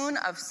cocoon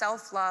of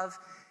self-love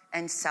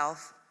and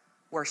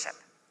self-worship.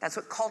 That's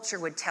what culture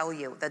would tell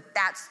you, that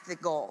that's the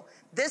goal.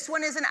 This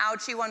one is an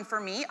ouchy one for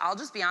me. I'll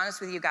just be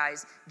honest with you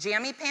guys.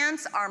 Jammy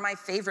pants are my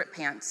favorite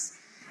pants.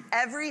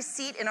 Every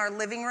seat in our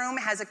living room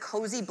has a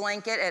cozy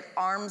blanket at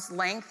arm's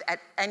length at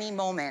any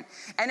moment.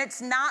 And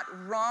it's not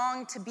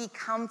wrong to be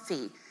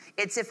comfy.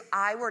 It's if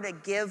I were to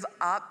give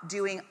up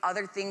doing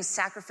other things,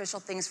 sacrificial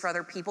things for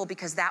other people,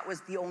 because that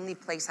was the only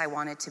place I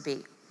wanted to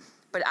be.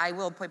 But I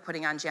will be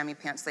putting on jammy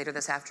pants later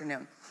this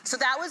afternoon. So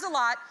that was a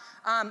lot.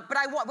 But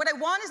what I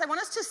want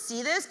us to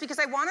see this because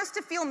I want us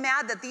to feel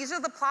mad that these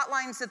are the plot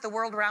lines that the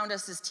world around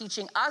us is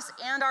teaching us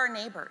and our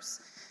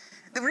neighbors.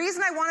 The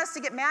reason I want us to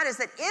get mad is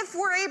that if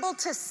we're able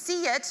to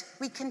see it,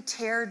 we can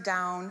tear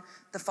down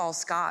the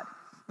false god.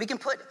 We can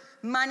put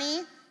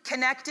money,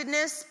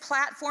 connectedness,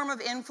 platform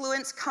of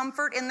influence,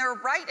 comfort in their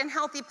right and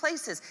healthy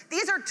places.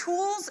 These are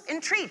tools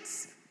and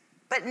treats,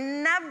 but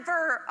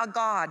never a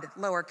god,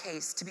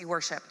 lowercase, to be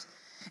worshiped.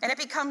 And it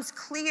becomes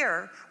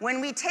clear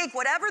when we take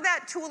whatever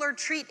that tool or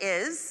treat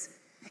is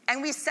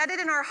and we set it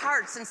in our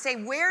hearts and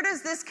say, where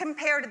does this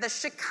compare to the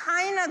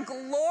Shekinah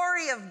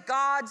glory of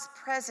God's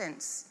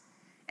presence?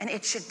 And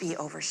it should be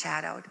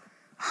overshadowed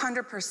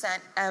 100%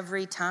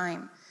 every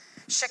time.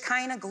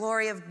 Shekinah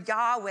glory of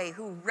Yahweh,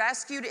 who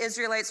rescued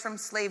Israelites from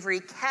slavery,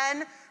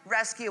 can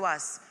rescue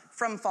us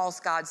from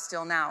false gods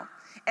still now.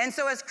 And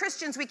so as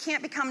Christians, we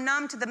can't become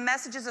numb to the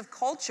messages of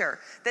culture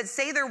that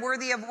say they're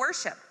worthy of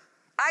worship.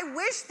 I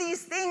wish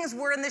these things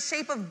were in the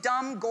shape of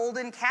dumb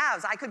golden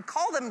calves. I could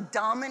call them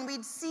dumb and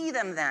we'd see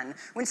them then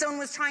when someone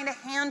was trying to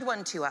hand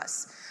one to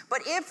us.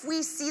 But if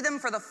we see them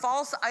for the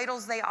false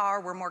idols they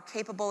are, we're more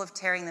capable of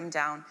tearing them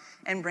down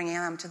and bringing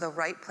them to the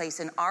right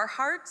place in our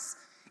hearts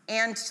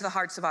and to the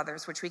hearts of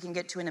others, which we can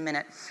get to in a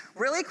minute.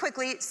 Really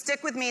quickly,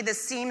 stick with me. This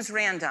seems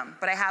random,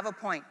 but I have a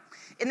point.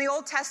 In the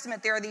Old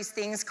Testament, there are these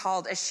things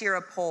called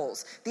Asherah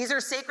poles. These are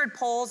sacred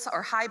poles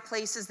or high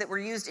places that were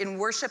used in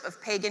worship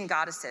of pagan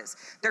goddesses.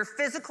 They're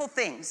physical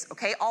things,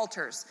 okay,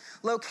 altars,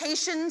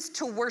 locations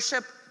to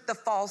worship the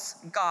false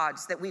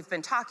gods that we've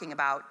been talking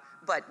about,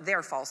 but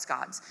they're false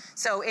gods.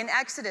 So in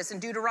Exodus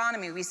and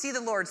Deuteronomy, we see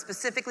the Lord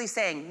specifically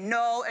saying,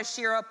 no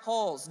Asherah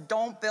poles,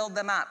 don't build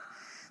them up.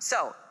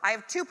 So I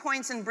have 2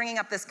 points in bringing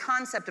up this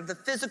concept of the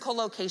physical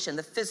location,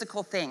 the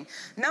physical thing.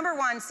 Number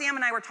one, Sam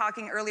and I were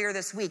talking earlier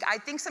this week. I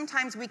think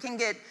sometimes we can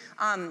get,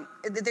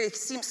 they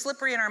seem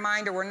slippery in our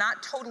mind or we're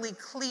not totally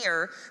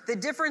clear the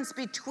difference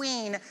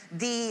between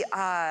the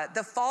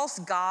false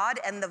god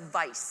and the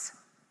vice,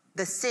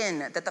 the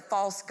sin that the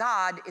false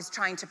god is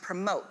trying to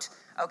promote.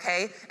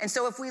 Okay? And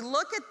so if we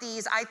look at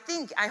these,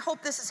 I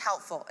hope this is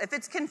helpful. If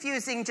it's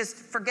confusing, just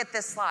forget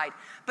this slide.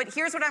 But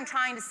here's what I'm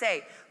trying to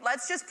say.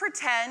 Let's just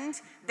pretend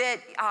that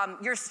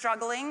you're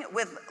struggling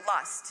with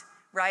lust,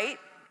 right?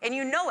 And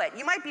you know it.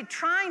 You might be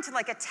trying to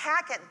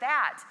attack at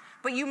that,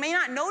 but you may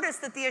not notice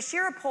that the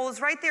Asherah pole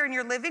is right there in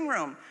your living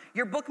room.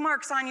 Your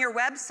bookmarks on your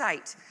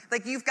website.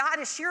 You've got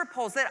Asherah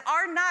poles that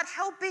are not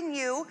helping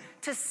you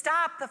to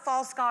stop the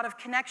false god of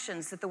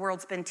connections that the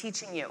world's been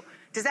teaching you.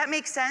 Does that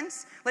make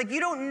sense? You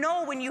don't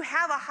know when you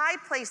have a high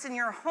place in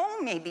your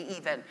home, maybe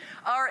even,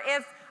 or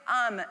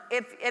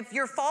if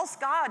your false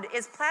god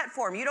is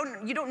platform. You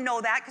don't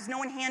know that because no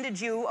one handed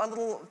you a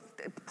little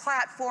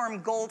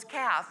platform gold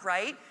calf,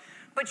 right?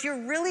 But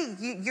you're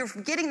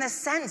getting the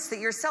sense that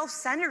your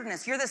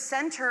self-centeredness, you're the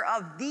center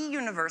of the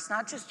universe,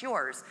 not just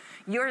yours.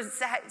 You're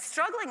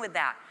struggling with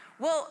that.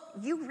 Well,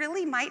 you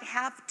really might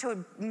have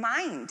to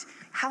mind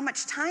how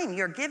much time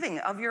you're giving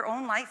of your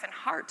own life and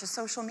heart to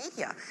social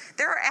media.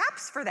 There are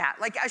apps for that.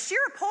 Asherah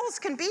poles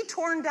can be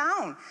torn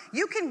down.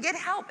 You can get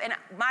help. And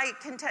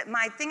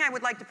my thing I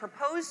would like to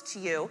propose to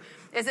you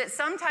is that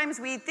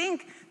sometimes we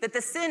think that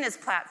the sin is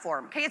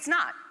platform. Okay, it's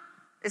not.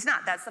 It's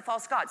not. That's the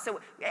false god. So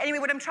anyway,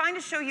 what I'm trying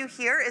to show you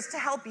here is to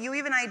help you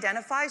even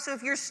identify. So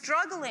if you're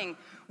struggling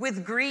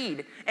with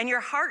greed and your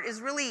heart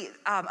is really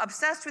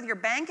obsessed with your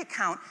bank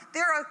account,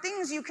 there are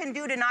things you can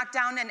do to knock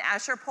down an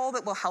Asherah pole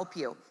that will help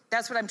you.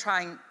 That's what I'm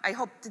trying. I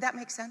hope, did that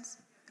make sense?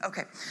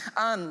 Okay.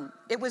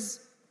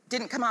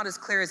 Didn't come out as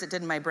clear as it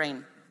did in my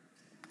brain.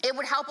 It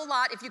would help a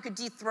lot if you could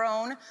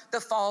dethrone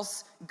the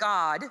false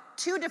god.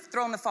 To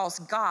dethrone the false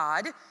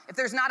god, if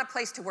there's not a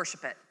place to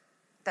worship it.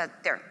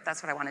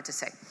 That's what I wanted to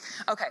say.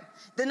 Okay,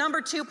 the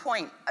number 2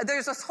 point.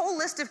 There's this whole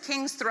list of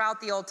kings throughout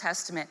the Old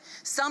Testament.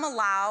 Some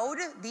allowed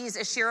these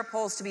Asherah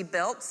poles to be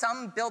built.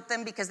 Some built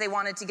them because they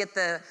wanted to get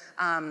the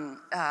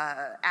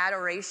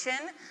adoration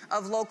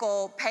of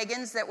local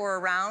pagans that were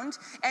around.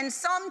 And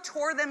some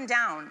tore them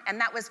down, and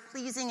that was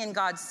pleasing in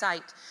God's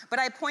sight. But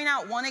I point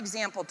out one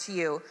example to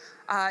you.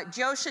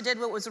 Joshua did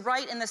what was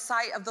right in the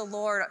sight of the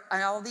Lord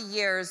in all the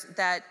years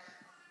that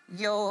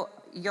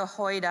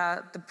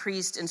Jehoiada, the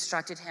priest,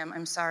 instructed him.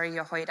 I'm sorry,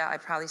 Jehoiada, I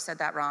probably said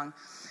that wrong.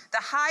 The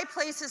high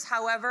places,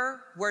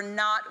 however, were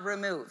not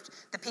removed.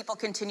 The people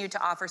continued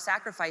to offer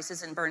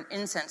sacrifices and burn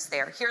incense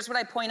there. Here's what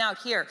I point out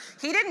here.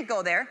 He didn't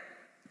go there.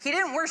 He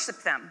didn't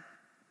worship them.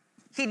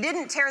 He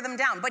didn't tear them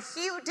down, but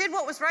he did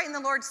what was right in the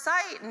Lord's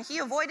sight, and he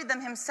avoided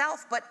them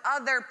himself, but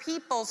other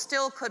people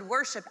still could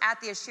worship at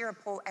the Asherah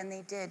pole, and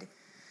they did,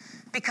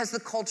 because the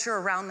culture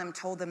around them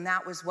told them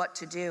that was what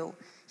to do.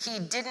 He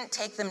didn't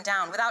take them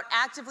down. Without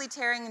actively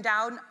tearing them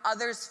down,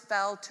 others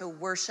fell to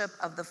worship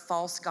of the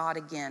false god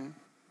again,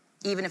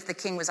 even if the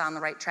king was on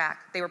the right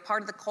track. They were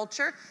part of the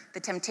culture.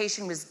 The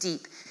temptation was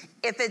deep.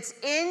 If it's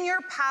in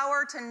your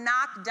power to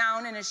knock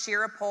down an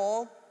Asherah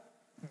pole,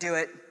 do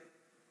it.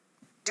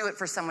 Do it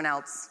for someone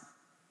else.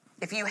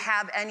 If you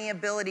have any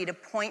ability to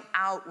point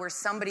out where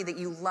somebody that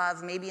you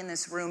love, maybe in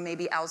this room,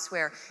 maybe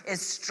elsewhere, is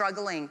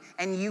struggling,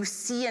 and you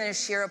see an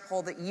Asherah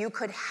pole that you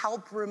could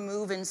help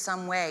remove in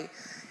some way,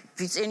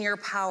 if it's in your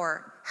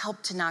power,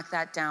 help to knock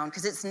that down,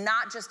 because it's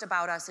not just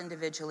about us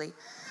individually.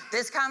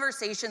 This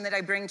conversation that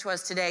I bring to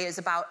us today is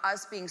about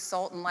us being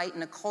salt and light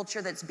in a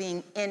culture that's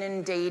being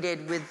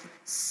inundated with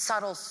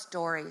subtle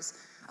stories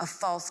of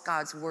false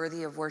gods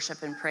worthy of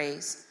worship and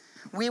praise.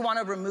 We want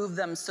to remove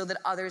them so that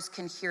others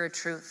can hear a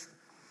truth.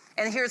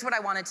 And here's what I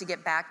wanted to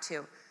get back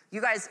to.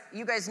 You guys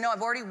know,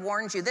 I've already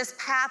warned you, this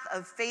path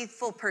of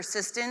faithful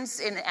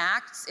persistence in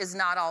Acts is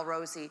not all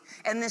rosy.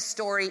 And this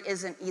story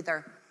isn't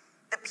either.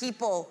 The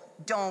people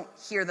don't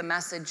hear the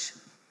message.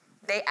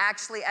 They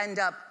actually end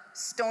up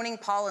stoning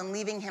Paul and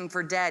leaving him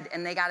for dead,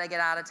 and they got to get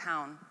out of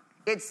town.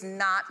 It's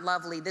not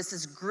lovely. This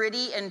is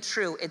gritty and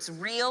true. It's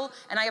real,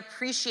 and I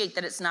appreciate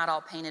that it's not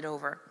all painted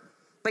over.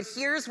 But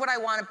here's what I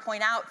want to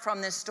point out from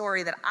this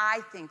story that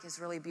I think is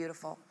really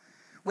beautiful.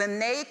 When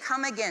they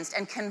come against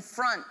and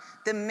confront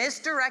the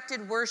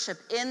misdirected worship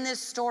in this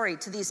story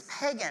to these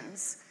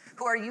pagans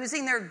who are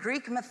using their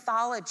Greek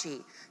mythology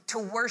to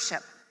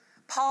worship,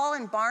 Paul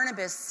and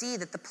Barnabas see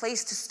that the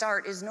place to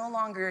start is no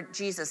longer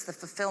Jesus, the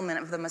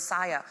fulfillment of the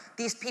Messiah.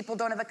 These people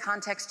don't have a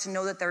context to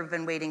know that they've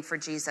been waiting for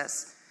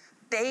Jesus.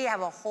 They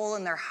have a hole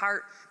in their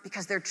heart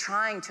because they're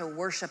trying to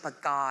worship a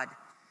God.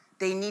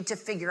 They need to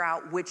figure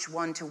out which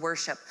one to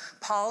worship.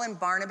 Paul and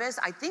Barnabas,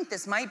 I think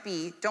this might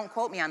be, don't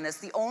quote me on this,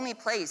 the only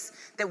place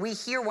that we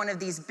hear one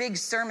of these big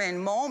sermon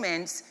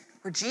moments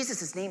where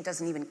Jesus' name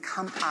doesn't even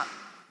come up.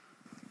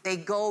 They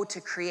go to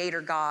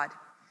Creator God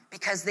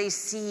because they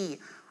see,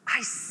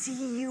 I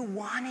see you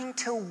wanting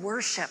to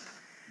worship.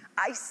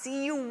 I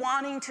see you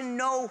wanting to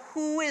know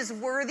who is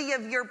worthy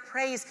of your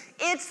praise.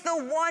 It's the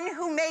one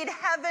who made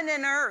heaven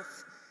and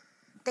earth.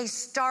 They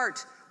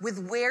start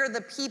with where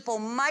the people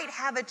might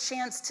have a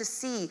chance to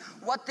see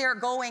what they're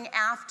going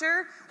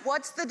after.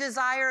 What's the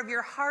desire of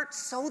your heart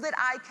so that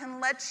I can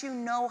let you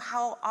know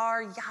how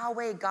our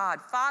Yahweh God,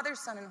 Father,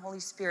 Son, and Holy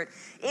Spirit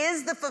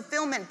is the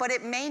fulfillment, but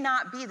it may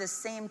not be the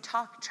same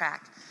talk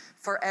track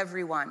for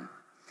everyone.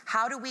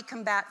 How do we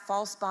combat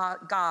false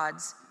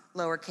gods,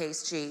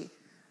 lowercase g,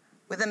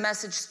 with a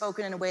message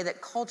spoken in a way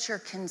that culture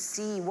can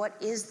see what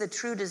is the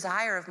true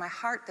desire of my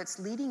heart that's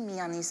leading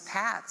me on these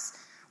paths?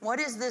 What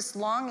is this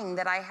longing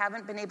that I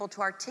haven't been able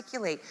to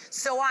articulate?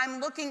 So I'm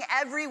looking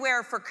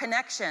everywhere for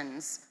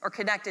connections or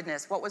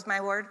connectedness. What was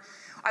my word?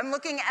 I'm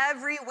looking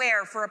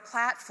everywhere for a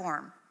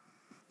platform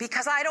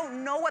because I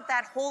don't know what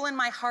that hole in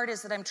my heart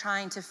is that I'm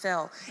trying to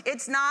fill.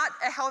 It's not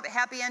a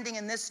happy ending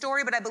in this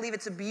story, but I believe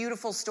it's a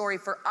beautiful story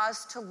for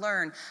us to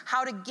learn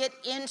how to get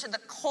into the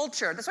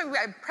culture. That's why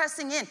we're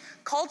pressing in.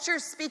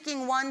 Culture's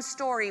speaking one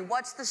story.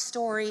 What's the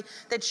story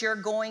that you're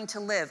going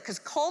to live? Because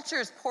culture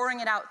is pouring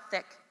it out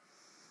thick.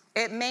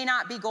 It may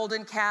not be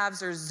golden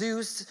calves or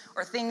Zeus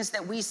or things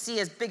that we see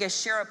as big as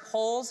Asherah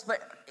poles,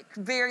 but it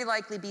could very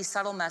likely be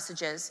subtle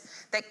messages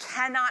that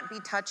cannot be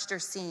touched or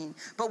seen,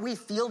 but we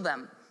feel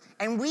them.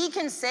 And we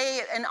can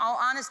say, in all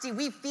honesty,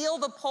 we feel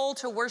the pull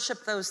to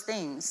worship those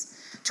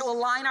things, to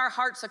align our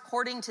hearts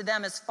according to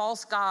them as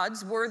false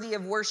gods, worthy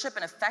of worship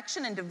and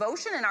affection and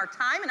devotion in our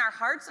time and our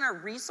hearts and our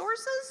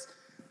resources?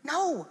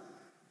 No.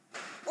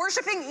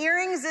 Worshiping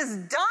earrings is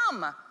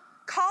dumb.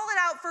 Call it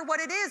out for what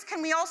it is.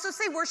 Can we also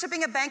say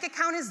worshiping a bank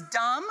account is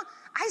dumb?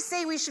 I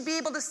say we should be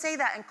able to say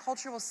that, and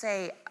culture will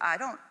say, I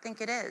don't think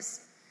it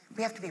is.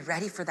 We have to be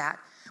ready for that.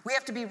 We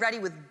have to be ready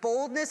with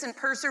boldness and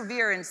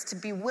perseverance to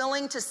be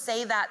willing to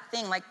say that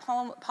thing like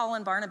Paul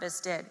and Barnabas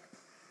did.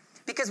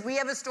 Because we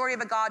have a story of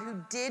a God who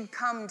did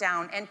come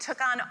down and took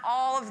on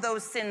all of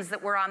those sins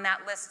that were on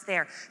that list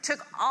there,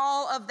 took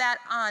all of that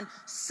on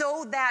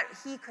so that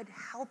he could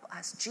help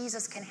us.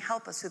 Jesus can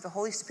help us through the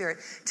Holy Spirit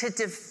to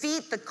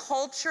defeat the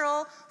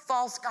cultural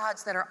false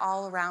gods that are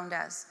all around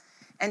us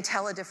and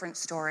tell a different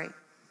story.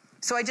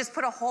 So I just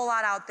put a whole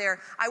lot out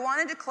there. I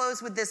wanted to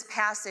close with this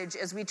passage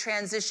as we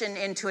transition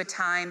into a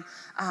time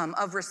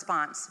of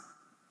response.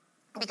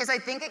 Because I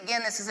think,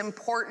 again, this is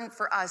important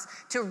for us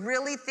to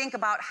really think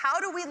about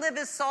how do we live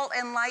as salt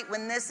and light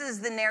when this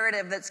is the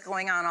narrative that's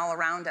going on all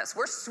around us.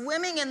 We're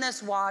swimming in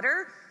this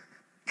water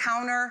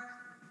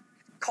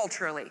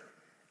counter-culturally,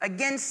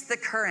 against the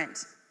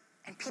current.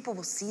 And people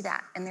will see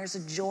that, and there's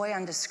a joy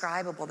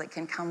undescribable that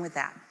can come with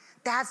that.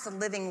 That's a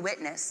living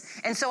witness.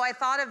 And so I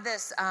thought of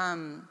this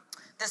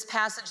this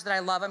passage that I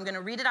love. I'm going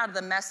to read it out of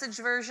the Message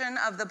version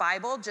of the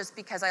Bible, just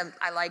because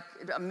I like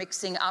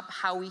mixing up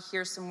how we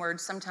hear some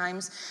words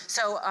sometimes.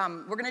 So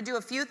we're going to do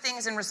a few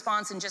things in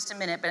response in just a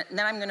minute, but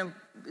then I'm going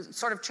to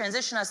sort of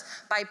transition us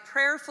by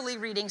prayerfully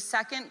reading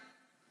 2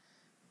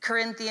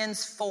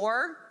 Corinthians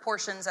 4,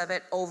 portions of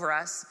it over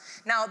us.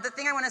 Now, the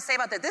thing I want to say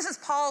about that, this is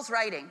Paul's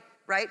writing,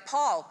 right?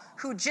 Paul,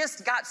 who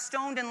just got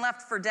stoned and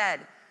left for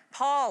dead.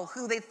 Paul,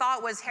 who they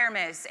thought was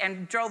Hermes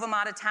and drove him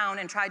out of town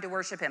and tried to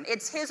worship him.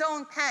 It's his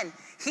own pen.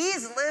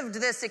 He's lived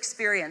this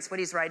experience, what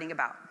he's writing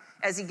about,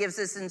 as he gives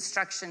this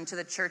instruction to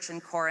the church in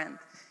Corinth.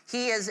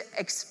 He has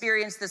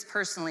experienced this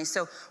personally.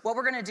 So what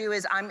we're going to do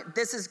is,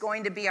 this is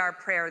going to be our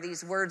prayer,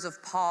 these words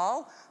of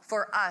Paul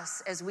for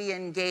us as we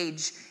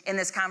engage in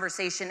this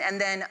conversation.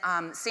 And then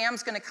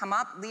Sam's going to come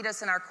up, lead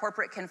us in our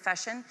corporate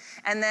confession.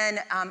 And then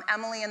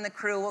Emily and the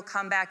crew will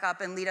come back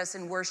up and lead us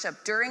in worship,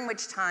 during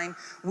which time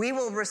we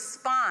will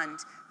respond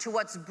to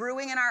what's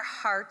brewing in our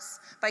hearts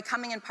by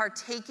coming and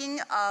partaking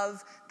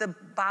of the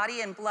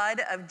body and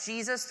blood of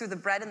Jesus through the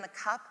bread and the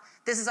cup.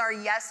 This is our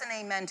yes and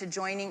amen to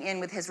joining in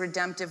with his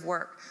redemptive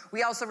work.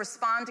 We also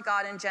respond to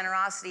God in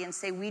generosity and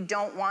say we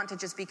don't want to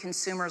just be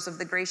consumers of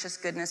the gracious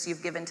goodness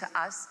you've given to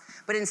us,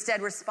 but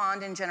instead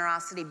respond in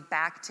generosity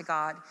back to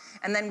God.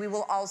 And then we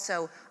will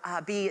also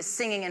be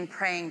singing and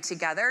praying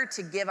together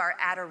to give our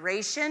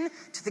adoration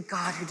to the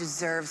God who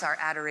deserves our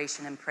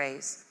adoration and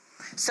praise.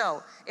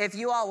 So if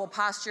you all will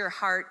posture your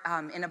heart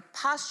in a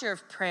posture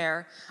of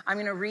prayer, I'm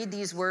going to read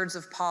these words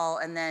of Paul,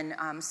 and then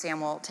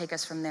Sam will take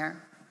us from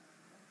there.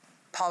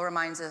 Paul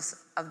reminds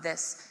us of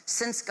this.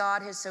 Since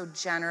God has so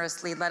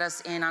generously let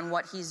us in on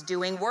what he's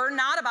doing, we're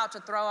not about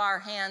to throw our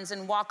hands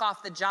and walk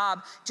off the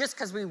job just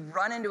because we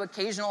run into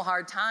occasional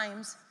hard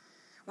times.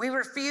 We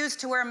refuse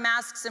to wear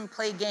masks and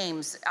play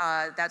games.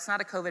 That's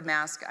not a COVID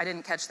mask. I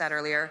didn't catch that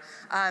earlier.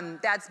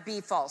 That's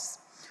false.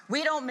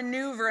 We don't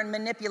maneuver and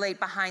manipulate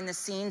behind the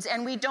scenes,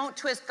 and we don't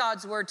twist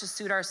God's word to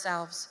suit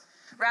ourselves.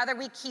 Rather,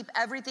 we keep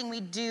everything we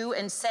do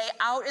and say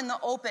out in the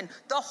open,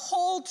 the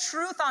whole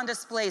truth on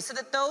display, so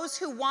that those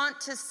who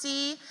want to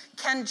see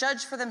can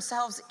judge for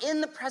themselves in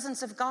the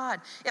presence of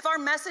God. If our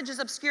message is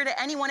obscure to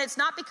anyone, it's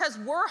not because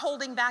we're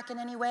holding back in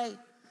any way.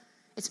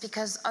 It's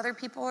because other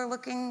people are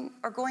going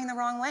the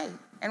wrong way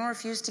and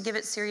refuse to give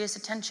it serious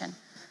attention.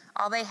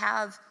 All they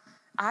have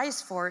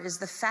eyes for is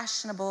the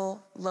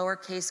fashionable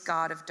lowercase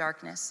god of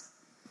darkness.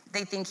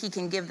 They think he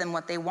can give them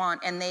what they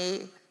want, and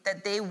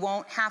that they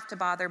won't have to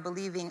bother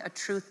believing a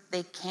truth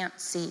they can't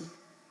see.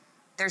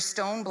 They're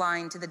stone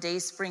blind to the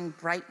dayspring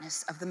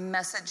brightness of the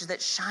message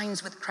that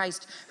shines with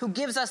Christ, who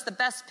gives us the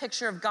best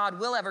picture of God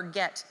we'll ever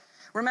get.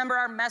 Remember,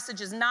 our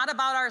message is not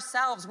about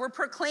ourselves. We're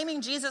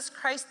proclaiming Jesus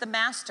Christ the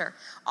Master.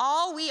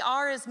 All we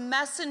are is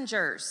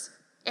messengers,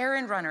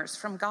 errand runners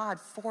from God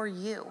for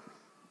you.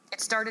 It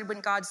started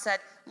when God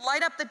said,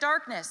 "Light up the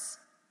darkness,"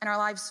 and our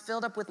lives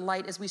filled up with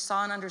light as we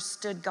saw and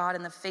understood God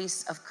in the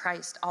face of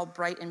Christ, all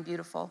bright and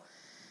beautiful.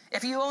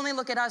 If you only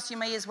look at us, you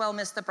may as well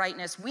miss the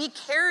brightness. We,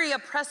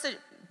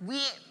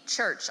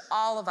 church,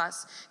 all of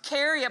us,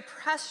 carry a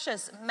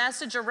precious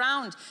message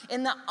around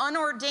in the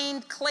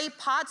unordained clay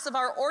pots of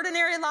our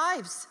ordinary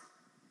lives.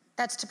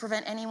 That's to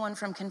prevent anyone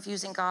from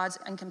confusing God's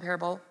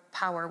incomparable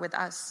power with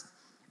us.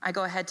 I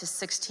go ahead to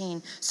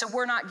 16. So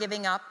we're not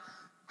giving up.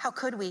 How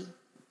could we?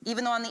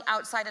 Even though on the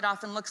outside it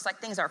often looks like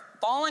things are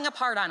falling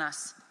apart on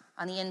us,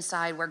 on the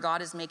inside where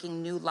God is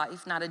making new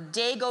life, not a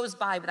day goes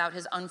by without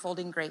his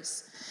unfolding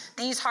grace.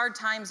 These hard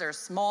times are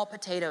small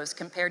potatoes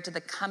compared to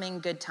the coming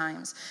good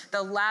times,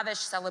 the lavish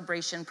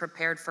celebration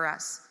prepared for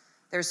us.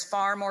 There's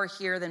far more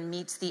here than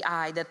meets the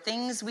eye. The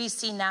things we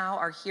see now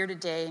are here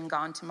today and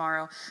gone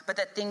tomorrow, but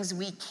the things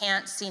we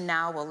can't see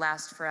now will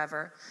last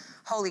forever.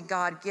 Holy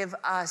God, give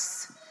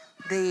us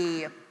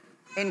the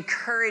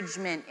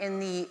encouragement in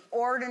the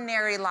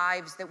ordinary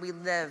lives that we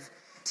live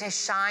to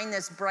shine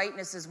this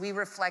brightness as we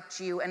reflect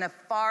you, and a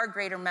far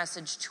greater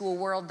message to a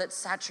world that's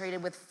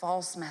saturated with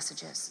false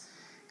messages.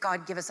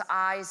 God, give us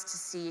eyes to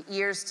see,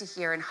 ears to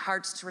hear, and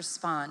hearts to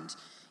respond.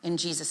 In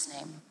Jesus'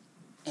 name,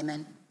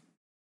 amen.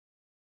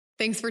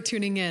 Thanks for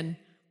tuning in.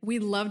 We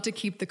love to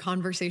keep the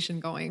conversation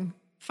going.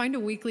 Find a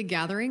weekly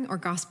gathering or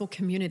gospel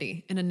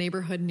community in a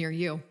neighborhood near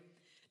you.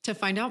 To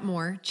find out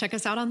more, check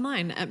us out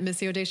online at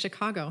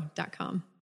missiodaychicago.com.